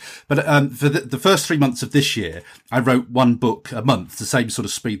speed. But, for the first 3 months of this year, I wrote one book a month, the same sort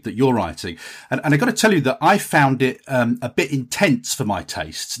of speed that you're writing. And I got to tell you that I found it, a bit intense for my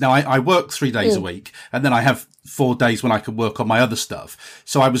tastes. Now, I work 3 days a week, and then I have 4 days when I can work on my other stuff.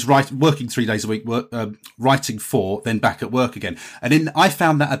 So I was working 3 days a week, writing 4, then back at work again. And I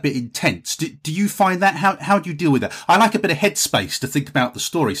found that a bit intense. Do you find that? How do you deal with that? I like a bit of headspace to think about the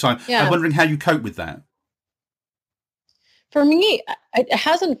story. So I'm wondering how you cope with that. For me, it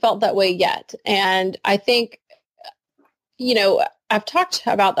hasn't felt that way yet. And I think, I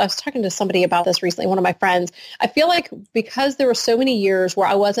was talking to somebody about this recently, one of my friends. I feel like because there were so many years where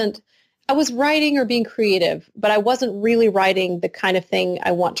I was writing or being creative, but I wasn't really writing the kind of thing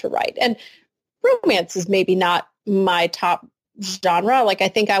I want to write. And romance is maybe not my top genre. Like, I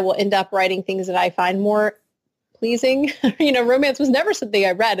think I will end up writing things that I find more pleasing. Romance was never something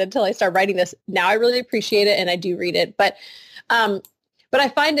I read until I started writing this. Now I really appreciate it and I do read it. But I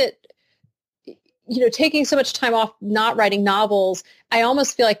find it, taking so much time off not writing novels, I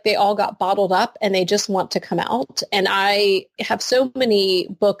almost feel like they all got bottled up and they just want to come out. And I have so many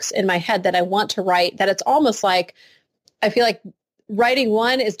books in my head that I want to write that it's almost like I feel like writing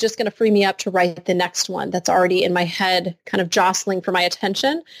one is just going to free me up to write the next one that's already in my head, kind of jostling for my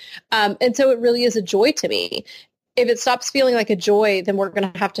attention. And so it really is a joy to me. If it stops feeling like a joy, then we're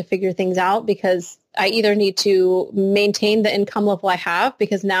going to have to figure things out, because I either need to maintain the income level I have,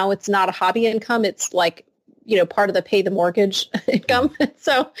 because now it's not a hobby income. It's like, part of the pay the mortgage income.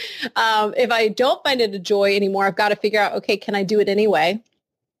 So if I don't find it a joy anymore, I've got to figure out, okay, can I do it anyway?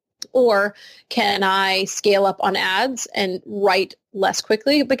 Or can I scale up on ads and write less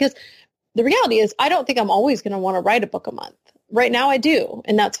quickly? Because the reality is, I don't think I'm always going to want to write a book a month. Right now I do,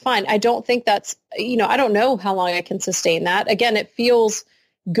 and that's fine. I don't think that's, I don't know how long I can sustain that. Again, it feels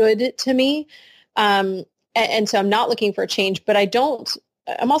good to me. And so I'm not looking for a change, but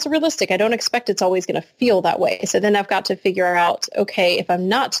I'm also realistic. I don't expect it's always going to feel that way. So then I've got to figure out, okay, if I'm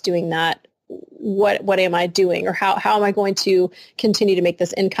not doing that, what am I doing, or how am I going to continue to make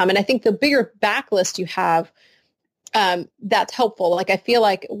this income? And I think the bigger backlist you have, that's helpful. Like, I feel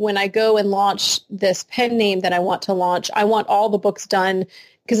like when I go and launch this pen name that I want to launch, I want all the books done,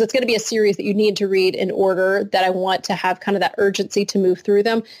 because it's going to be a series that you need to read in order, that I want to have kind of that urgency to move through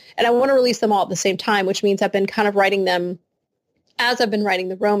them. And I want to release them all at the same time, which means I've been kind of writing them as I've been writing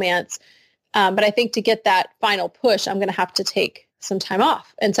the romance. But I think to get that final push, I'm going to have to take some time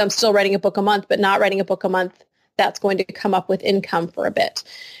off. And so I'm still writing a book a month, but not writing a book a month that's going to come up with income for a bit.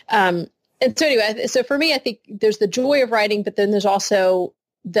 And so anyway, so for me, I think there's the joy of writing, but then there's also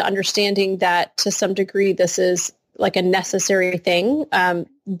the understanding that to some degree, this is like a necessary thing.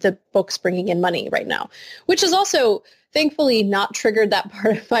 The book's bringing in money right now, which is also thankfully not triggered that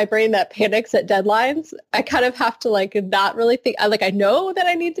part of my brain that panics at deadlines. I kind of have to not really think, I know that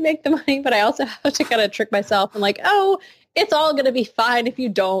I need to make the money, but I also have to kind of trick myself and it's all going to be fine if you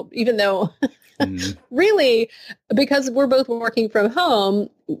don't, even though really, because we're both working from home,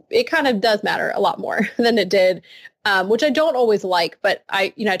 it kind of does matter a lot more than it did, which I don't always like. But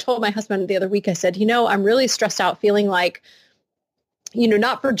I told my husband the other week, I said, I'm really stressed out, feeling like,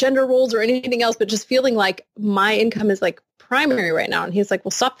 not for gender roles or anything else, but just feeling like my income is primary right now. And he's like,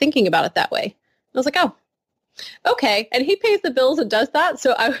 well, stop thinking about it that way. And I was like, oh, okay. And he pays the bills and does that.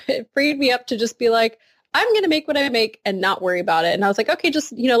 So it freed me up to just be like, I'm going to make what I make and not worry about it. And I was like, okay,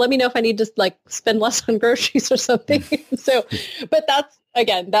 just, let me know if I need to spend less on groceries or something. So, but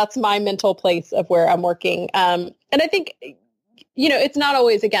that's my mental place of where I'm working. And I think, it's not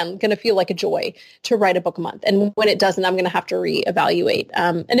always, again, going to feel like a joy to write a book a month. And when it doesn't, I'm going to have to reevaluate.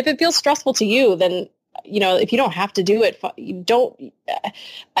 And if it feels stressful to you, then, if you don't have to do it,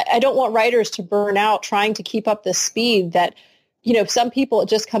 I don't want writers to burn out trying to keep up the speed that, some people, it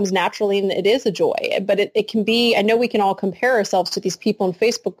just comes naturally and it is a joy, but it can be, I know we can all compare ourselves to these people in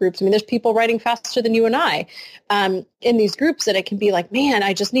Facebook groups. I mean, there's people writing faster than you and I in these groups, that it can be like, man,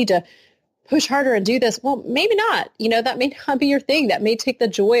 I just need to push harder and do this. Well, maybe not, that may not be your thing. That may take the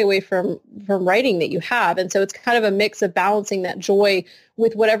joy away from writing that you have. And so it's kind of a mix of balancing that joy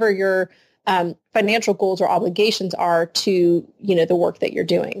with whatever your financial goals or obligations are to, the work that you're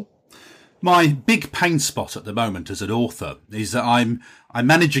doing. My big pain spot at the moment as an author is that I'm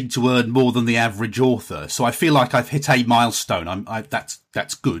managing to earn more than the average author. So I feel like I've hit a milestone.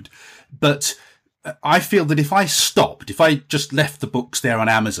 That's good. But I feel that if I just left the books there on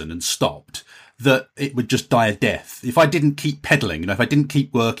Amazon and stopped, that it would just die a death. If I didn't keep peddling, if I didn't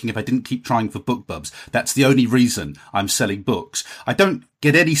keep working, if I didn't keep trying for BookBubs, that's the only reason I'm selling books. I don't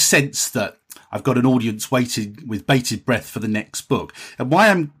get any sense that I've got an audience waiting with bated breath for the next book. And why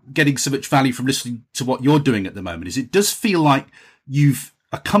I'm getting so much value from listening to what you're doing at the moment is it does feel like you've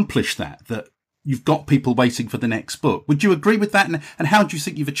accomplished that you've got people waiting for the next book. Would you agree with that? And how do you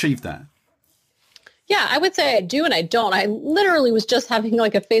think you've achieved that? Yeah, I would say I do and I don't. I literally was just having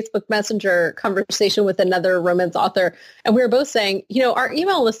like a Facebook Messenger conversation with another romance author. And we were both saying, our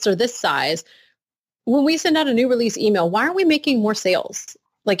email lists are this size. When we send out a new release email, why aren't we making more sales?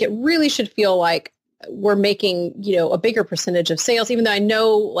 Like, it really should feel like we're making, a bigger percentage of sales, even though I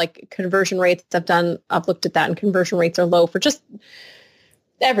know like conversion rates, I've looked at that, and conversion rates are low for just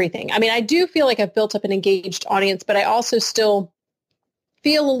everything. I mean, I do feel like I've built up an engaged audience, but I also still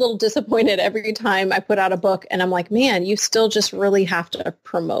feel a little disappointed every time I put out a book and I'm like, man, you still just really have to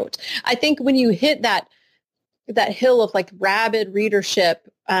promote. I think when you hit that hill of like rabid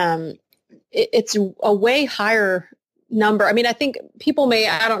readership, it's a way higher number. I mean, I think people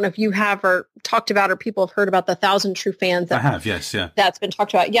I don't know if you have or talked about or people have heard about the 1,000 True Fans. I have, yes, yeah. That's been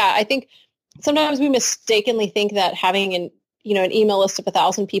talked about. Yeah, I think sometimes we mistakenly think that having an email list of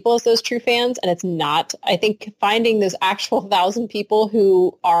 1,000 people is those true fans, and it's not. I think finding those actual 1,000 people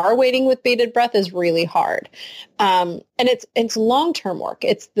who are waiting with bated breath is really hard. And it's long-term work.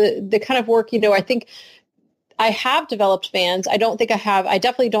 It's the kind of work, I think I have developed fans. I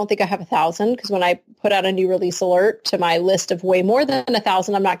definitely don't think I have 1,000, because when I put out a new release alert to my list of way more than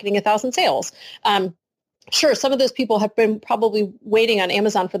 1,000, I'm not getting 1,000 sales. Sure, some of those people have been probably waiting on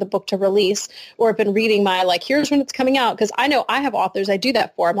Amazon for the book to release, or have been reading my, like, here's when it's coming out, because I know I have authors I do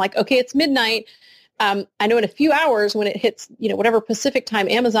that for. I'm like, okay, it's midnight. I know in a few hours when it hits, whatever Pacific time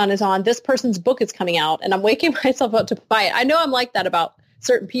Amazon is on, this person's book is coming out, and I'm waking myself up to buy it. I know I'm like that about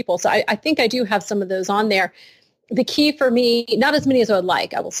certain people. So I think I do have some of those on there. The key for me, not as many as I would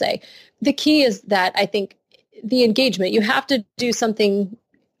like, I will say. The key is that I think the engagement, you have to do something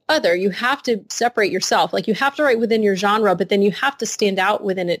other. You have to separate yourself. Like, you have to write within your genre, but then you have to stand out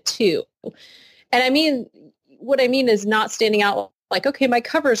within it too. And what I mean is not standing out like, okay, my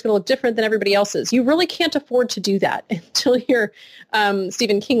cover is going to look different than everybody else's. You really can't afford to do that until you're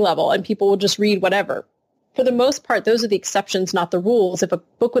Stephen King level, and people will just read whatever. For the most part, those are the exceptions, not the rules. If a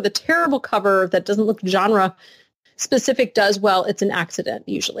book with a terrible cover that doesn't look genre specific does well, it's an accident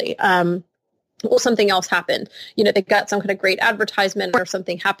usually. Well, something else happened. They got some kind of great advertisement or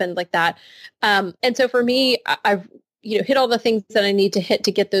something happened like that. And so for me, I've hit all the things that I need to hit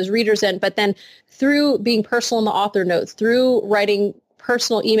to get those readers in. But then through being personal in the author notes, through writing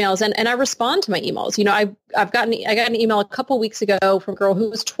personal emails, and I respond to my emails. I got an email a couple weeks ago from a girl who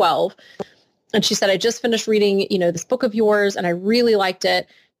was 12. And she said, I just finished reading, this book of yours, and I really liked it.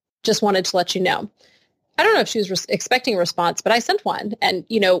 Just wanted to let you know. I don't know if she was expecting a response, but I sent one and,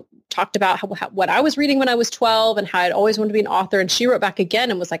 talked about what I was reading when I was 12 and how I'd always wanted to be an author. And she wrote back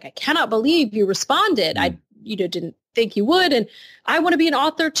again and was like, I cannot believe you responded. I, didn't think you would. And I want to be an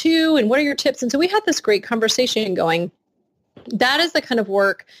author too. And what are your tips? And so we had this great conversation going. That is the kind of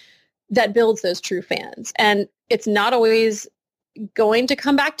work that builds those true fans. And it's not always going to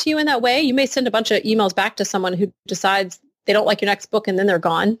come back to you in that way. You may send a bunch of emails back to someone who decides they don't like your next book and then they're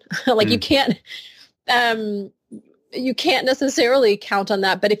gone. You can't necessarily count on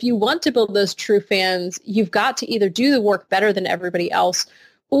that. But if you want to build those true fans, you've got to either do the work better than everybody else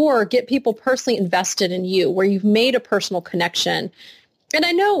or get people personally invested in you where you've made a personal connection. And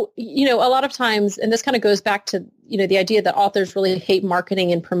I know, a lot of times, and this kind of goes back to, the idea that authors really hate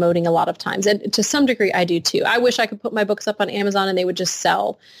marketing and promoting a lot of times. And to some degree, I do too. I wish I could put my books up on Amazon and they would just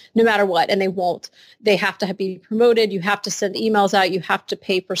sell no matter what. And they won't. They have to be promoted. You have to send emails out. You have to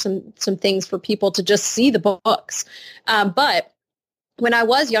pay for some things for people to just see the books. But when I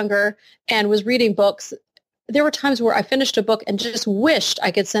was younger and was reading books, there were times where I finished a book and just wished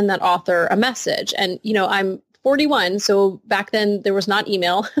I could send that author a message. And, I'm 41. So back then there was not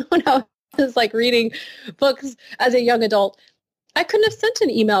email when I was like reading books as a young adult. I couldn't have sent an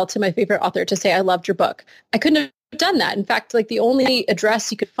email to my favorite author to say, I loved your book. I couldn't have done that. In fact, like the only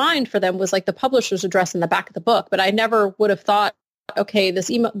address you could find for them was like the publisher's address in the back of the book. But I never would have thought, okay, this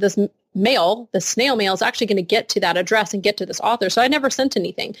snail mail is actually going to get to that address and get to this author. So I never sent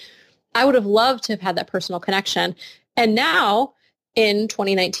anything. I would have loved to have had that personal connection. And now in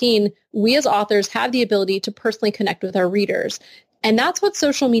 2019, we as authors have the ability to personally connect with our readers. And that's what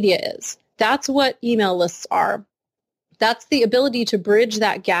social media is. That's what email lists are. That's the ability to bridge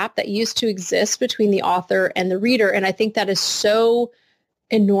that gap that used to exist between the author and the reader. And I think that is so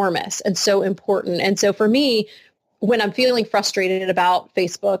enormous and so important. And so for me, when I'm feeling frustrated about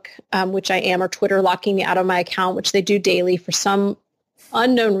Facebook, which I am, or Twitter locking me out of my account, which they do daily for some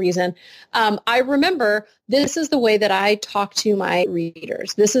unknown reason, I remember this is the way that I talk to my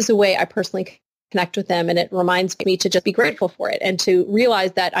readers. This is the way I personally connect with them. And it reminds me to just be grateful for it and to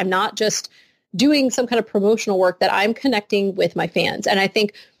realize that I'm not just doing some kind of promotional work, that I'm connecting with my fans. And I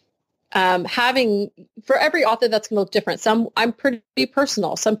think having, for every author, that's going to look different. I'm pretty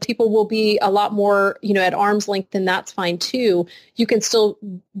personal. Some people will be a lot more, at arm's length, and that's fine too. You can still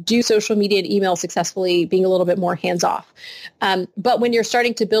do social media and email successfully, being a little bit more hands off. But when you're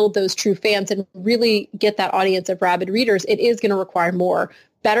starting to build those true fans and really get that audience of rabid readers, it is going to require more,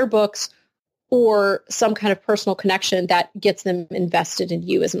 better books, or some kind of personal connection that gets them invested in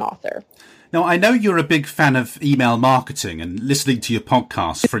you as an author. Now, I know you're a big fan of email marketing, and listening to your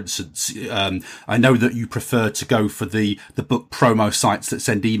podcast, for instance, I know that you prefer to go for the book promo sites that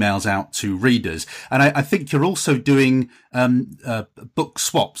send emails out to readers. And I think you're also doing book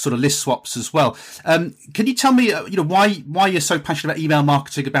swaps, sort of list swaps as well. Can you tell me, why you're so passionate about email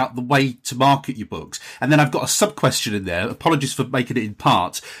marketing, about the way to market your books? And then I've got a sub question in there. Apologies for making it in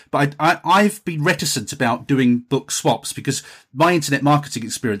parts, but I've been reticent about doing book swaps because my internet marketing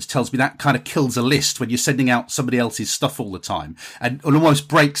experience tells me that kind of kills a list when you're sending out somebody else's stuff all the time, and almost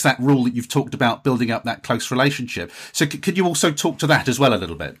breaks that rule that you've talked about, building up that close relationship. So could you also talk to that as well a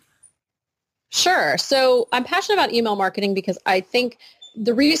little bit? Sure. So I'm passionate about email marketing because I think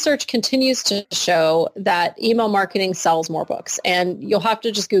the research continues to show that email marketing sells more books. And you'll have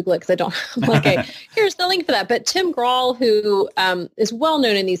to just Google it because I don't have okay, here's the link for that. But Tim Grahl, who is well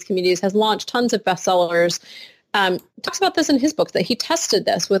known in these communities, has launched tons of bestsellers. Talks about this in his books, that he tested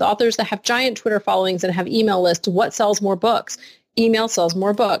this with authors that have giant Twitter followings and have email lists. What sells more books? Email sells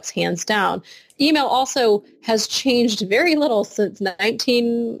more books, hands down. Email also has changed very little since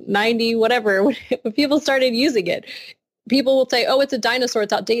 1990, whatever, when people started using it. People will say, oh, it's a dinosaur,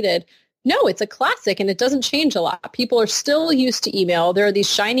 it's outdated. No, it's a classic, and it doesn't change a lot. People are still used to email. There are these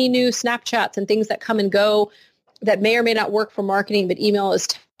shiny new Snapchats and things that come and go that may or may not work for marketing, but email is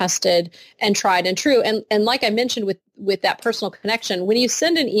tested and tried and true. And like I mentioned with that personal connection, when you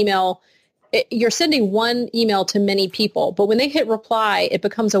send an email, you're sending one email to many people, but when they hit reply, it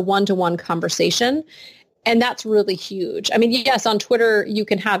becomes a one-to-one conversation. And that's really huge. I mean, yes, on Twitter, you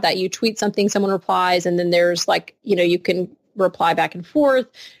can have that. You tweet something, someone replies, and then there's you can reply back and forth.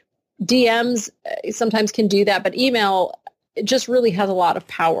 DMs sometimes can do that, but email just really has a lot of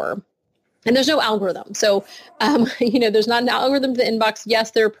power. And there's no algorithm. So, there's not an algorithm to the inbox.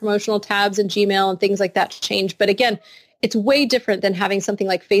 Yes, there are promotional tabs in Gmail and things like that to change. But again, it's way different than having something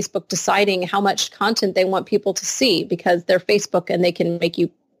like Facebook deciding how much content they want people to see because they're Facebook and they can make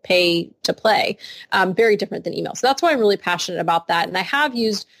you pay to play. Very different than email. So that's why I'm really passionate about that. And I have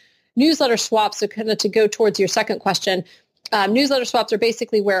used newsletter swaps. So kind of to go towards your second question, newsletter swaps are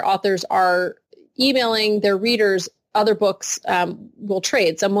basically where authors are emailing their readers other books will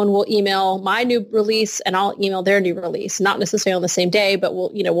trade. Someone will email my new release and I'll email their new release, not necessarily on the same day, but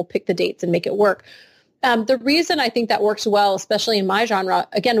we'll pick the dates and make it work. The reason I think that works well, especially in my genre,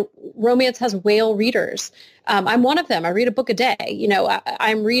 again, romance has whale readers. I'm one of them. I read a book a day.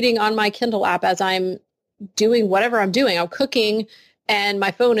 I'm reading on my Kindle app as I'm doing whatever I'm doing. I'm cooking and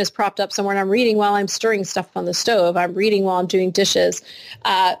my phone is propped up somewhere and I'm reading while I'm stirring stuff on the stove. I'm reading while I'm doing dishes.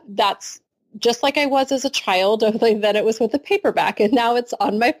 That's just like I was as a child, only that it was with a paperback, and now it's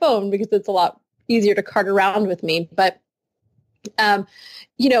on my phone because it's a lot easier to cart around with me. But, the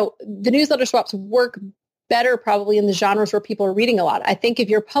newsletter swaps work better probably in the genres where people are reading a lot. I think if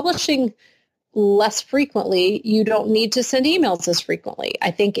you're publishing less frequently, you don't need to send emails as frequently.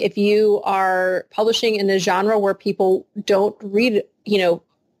 I think if you are publishing in a genre where people don't read,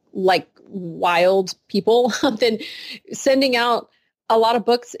 like wild people, then sending out a lot of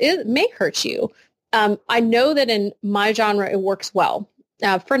books, it may hurt you. I know that in my genre, it works well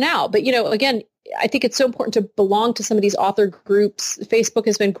for now. But, again, I think it's so important to belong to some of these author groups. Facebook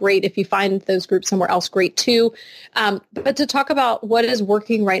has been great. If you find those groups somewhere else, great too. But to talk about what is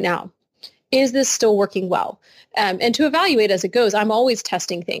working right now. Is this still working well? And to evaluate as it goes, I'm always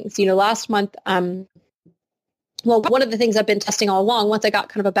testing things. Last month, one of the things I've been testing all along, once I got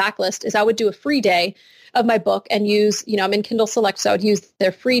kind of a backlist, is I would do a free day of my book and use, I'm in Kindle Select, so I would use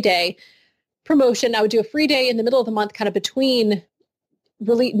their free day promotion. I would do a free day in the middle of the month, kind of between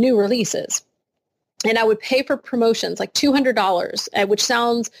new releases. And I would pay for promotions like $200, which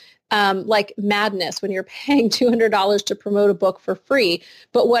sounds like madness when you're paying $200 to promote a book for free.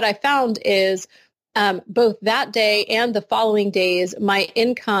 But what I found is both that day and the following days, my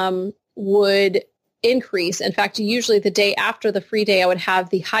income would increase. In fact, usually the day after the free day, I would have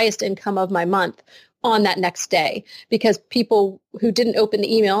the highest income of my month on that next day, because people who didn't open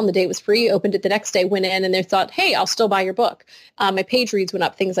the email on the day it was free, opened it the next day, went in and they thought, hey, I'll still buy your book. My page reads went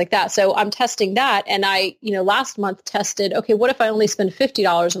up, things like that. So I'm testing that. And I, last month tested, okay, what if I only spend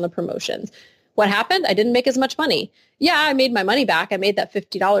 $50 on the promotions? What happened? I didn't make as much money. Yeah, I made my money back. I made that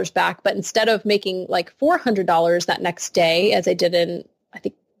 $50 back. But instead of making like $400 that next day, as I did in, I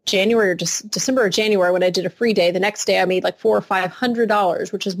think, January or just December or January when I did a free day, the next day I made like $400 or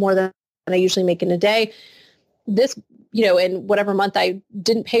 $500, which is more than I usually make in a day. This, in whatever month I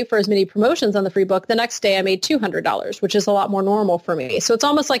didn't pay for as many promotions on the free book, the next day I made $200, which is a lot more normal for me. So it's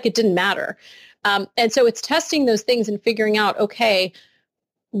almost like it didn't matter. And so it's testing those things and figuring out, okay,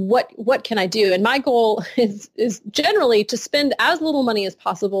 what can I do? And my goal is generally to spend as little money as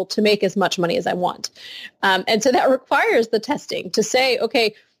possible to make as much money as I want. And so that requires the testing to say,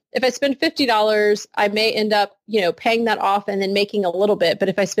 okay, if I spend $50, I may end up, paying that off and then making a little bit. But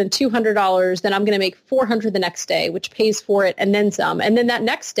if I spend $200, then I'm going to make $400 the next day, which pays for it and then some. And then that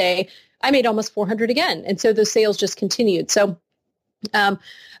next day, I made almost $400 again. And so those sales just continued. So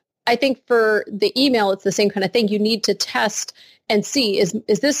I think for the email, it's the same kind of thing. You need to test and see, is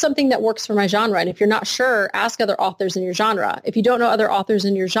this something that works for my genre? And if you're not sure, ask other authors in your genre. If you don't know other authors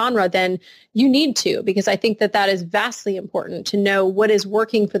in your genre, then you need to, because I think that is vastly important to know what is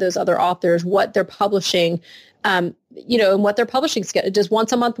working for those other authors, what they're publishing, and what their publishing schedule. Does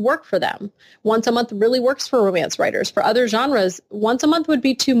once a month work for them? Once a month really works for romance writers. For other genres, once a month would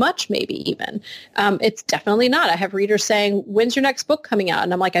be too much, maybe even. It's definitely not. I have readers saying, when's your next book coming out?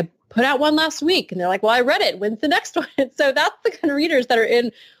 And I'm like, I put out one last week. And they're like, well, I read it. When's the next one? So that's the kind of readers that are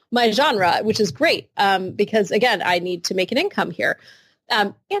in my genre, which is great because, again, I need to make an income here.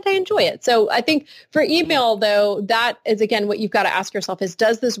 And I enjoy it. So I think for email, though, that is, again, what you've got to ask yourself is,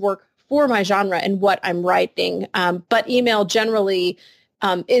 does this work for my genre and what I'm writing? But email generally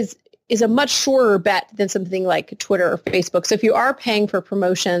is a much surer bet than something like Twitter or Facebook. So if you are paying for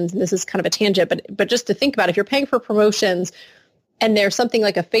promotions, and this is kind of a tangent, but just to think about it, if you're paying for promotions and there's something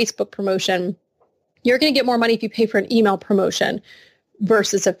like a Facebook promotion, you're going to get more money if you pay for an email promotion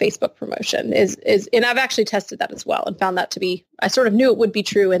versus a Facebook promotion. And I've actually tested that as well and found that to be, I sort of knew it would be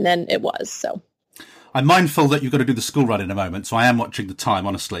true, and then it was. So I'm mindful that you've got to do the school run in a moment, so I am watching the time,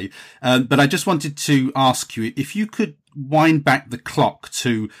 honestly. But I just wanted to ask you if you could wind back the clock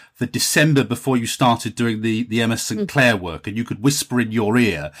to the December before you started doing the Emma St. Clair work, and you could whisper in your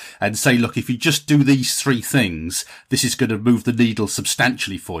ear and say, look, if you just do these three things, this is going to move the needle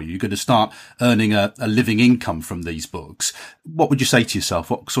substantially for you. You're going to start earning a living income from these books. What would you say to yourself?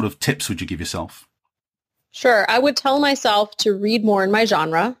 What sort of tips would you give yourself? Sure. I would tell myself to read more in my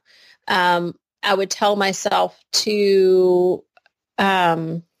genre. I would tell myself to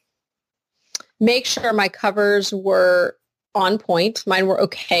make sure my covers were on point. Mine were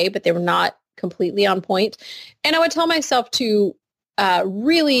okay, but they were not completely on point. And I would tell myself to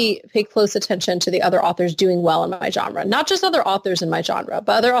really pay close attention to the other authors doing well in my genre. Not just other authors in my genre,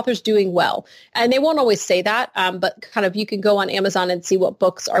 but other authors doing well. And they won't always say that, but kind of you can go on Amazon and see what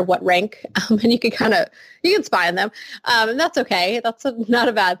books are what rank, and you can spy on them. And that's okay. That's not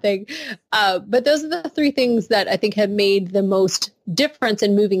a bad thing. But those are the three things that I think have made the most difference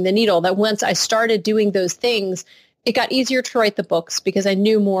in moving the needle, that once I started doing those things, it got easier to write the books because I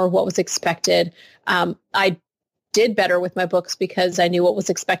knew more what was expected. I did better with my books because I knew what was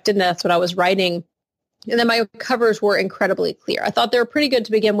expected, and that's what I was writing. And then my covers were incredibly clear. I thought they were pretty good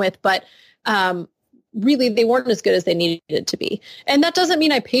to begin with, but really they weren't as good as they needed to be. And that doesn't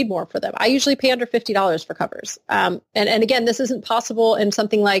mean I paid more for them. I usually pay under $50 for covers. And again, this isn't possible in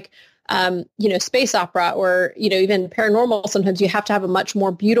something like space opera or, even paranormal. Sometimes you have to have a much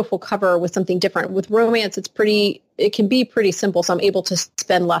more beautiful cover with something different. With romance, it can be pretty simple. So I'm able to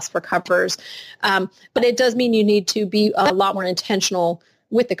spend less for covers. But it does mean you need to be a lot more intentional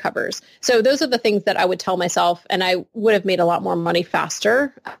with the covers. So those are the things that I would tell myself, and I would have made a lot more money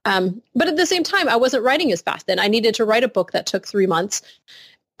faster. But at the same time, I wasn't writing as fast then. I needed to write a book that took 3 months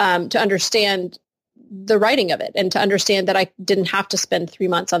to understand the writing of it and to understand that I didn't have to spend 3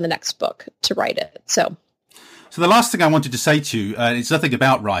 months on the next book to write it. So the last thing I wanted to say to you, it's nothing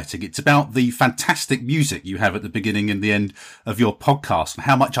about writing. It's about the fantastic music you have at the beginning and the end of your podcast, and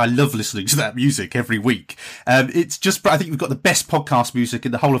how much I love listening to that music every week. It's just, I think you've got the best podcast music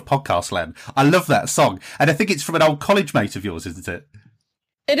in the whole of podcast land. I love that song. And I think it's from an old college mate of yours, isn't it?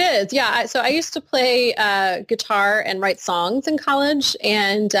 It is, yeah. So I used to play guitar and write songs in college,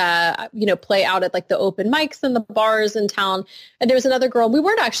 and play out at like the open mics and the bars in town. And there was another girl. We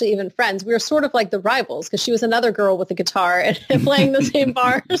weren't actually even friends. We were sort of like the rivals because she was another girl with a guitar and playing the same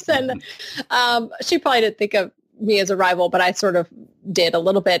bars. And she probably didn't think of me as a rival, but I sort of did a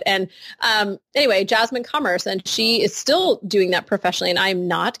little bit. And anyway, Jasmine Commerce, and she is still doing that professionally, and I'm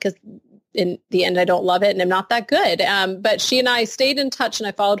not, because in the end, I don't love it and I'm not that good. But she and I stayed in touch, and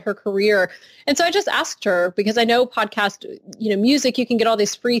I followed her career. And so I just asked her, because I know podcast, music, you can get all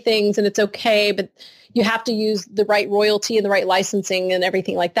these free things and it's okay, but you have to use the right royalty and the right licensing and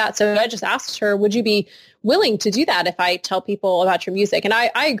everything like that. So I just asked her, would you be willing to do that if I tell people about your music? And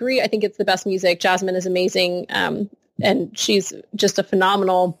I agree. I think it's the best music. Jasmine is amazing. And she's just a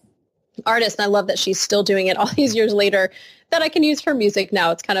phenomenal artist. And I love that she's still doing it all these years later, that I can use her music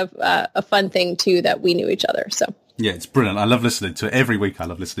now. It's kind of a fun thing too, that we knew each other. So. Yeah, it's brilliant. I love listening to it. Every week I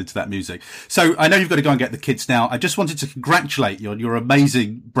love listening to that music. So I know you've got to go and get the kids now. I just wanted to congratulate you on your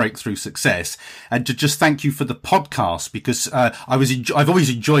amazing breakthrough success, and to just thank you for the podcast, because I've always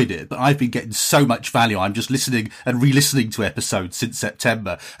enjoyed it, but I've been getting so much value. I'm just listening and re-listening to episodes since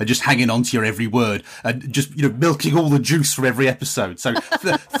September, and just hanging on to your every word, and just, milking all the juice from every episode. So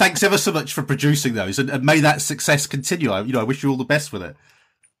thanks ever so much for producing those, and may that success continue. I wish you all the best with it.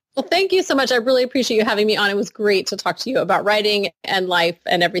 Well, thank you so much. I really appreciate you having me on. It was great to talk to you about writing and life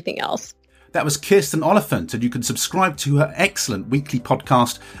and everything else. That was Kirsten Oliphant, and you can subscribe to her excellent weekly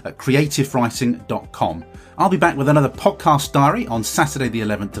podcast at creativewriting.com. I'll be back with another podcast diary on Saturday the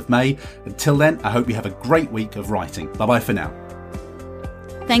 11th of May. Until then, I hope you have a great week of writing. Bye-bye for now.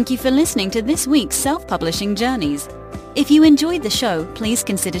 Thank you for listening to this week's Self-Publishing Journeys. If you enjoyed the show, please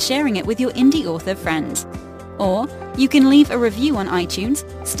consider sharing it with your indie author friends. Or you can leave a review on iTunes,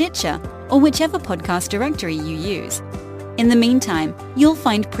 Stitcher, or whichever podcast directory you use. In the meantime, you'll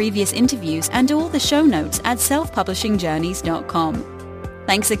find previous interviews and all the show notes at selfpublishingjourneys.com.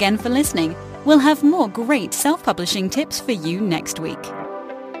 Thanks again for listening. We'll have more great self-publishing tips for you next week.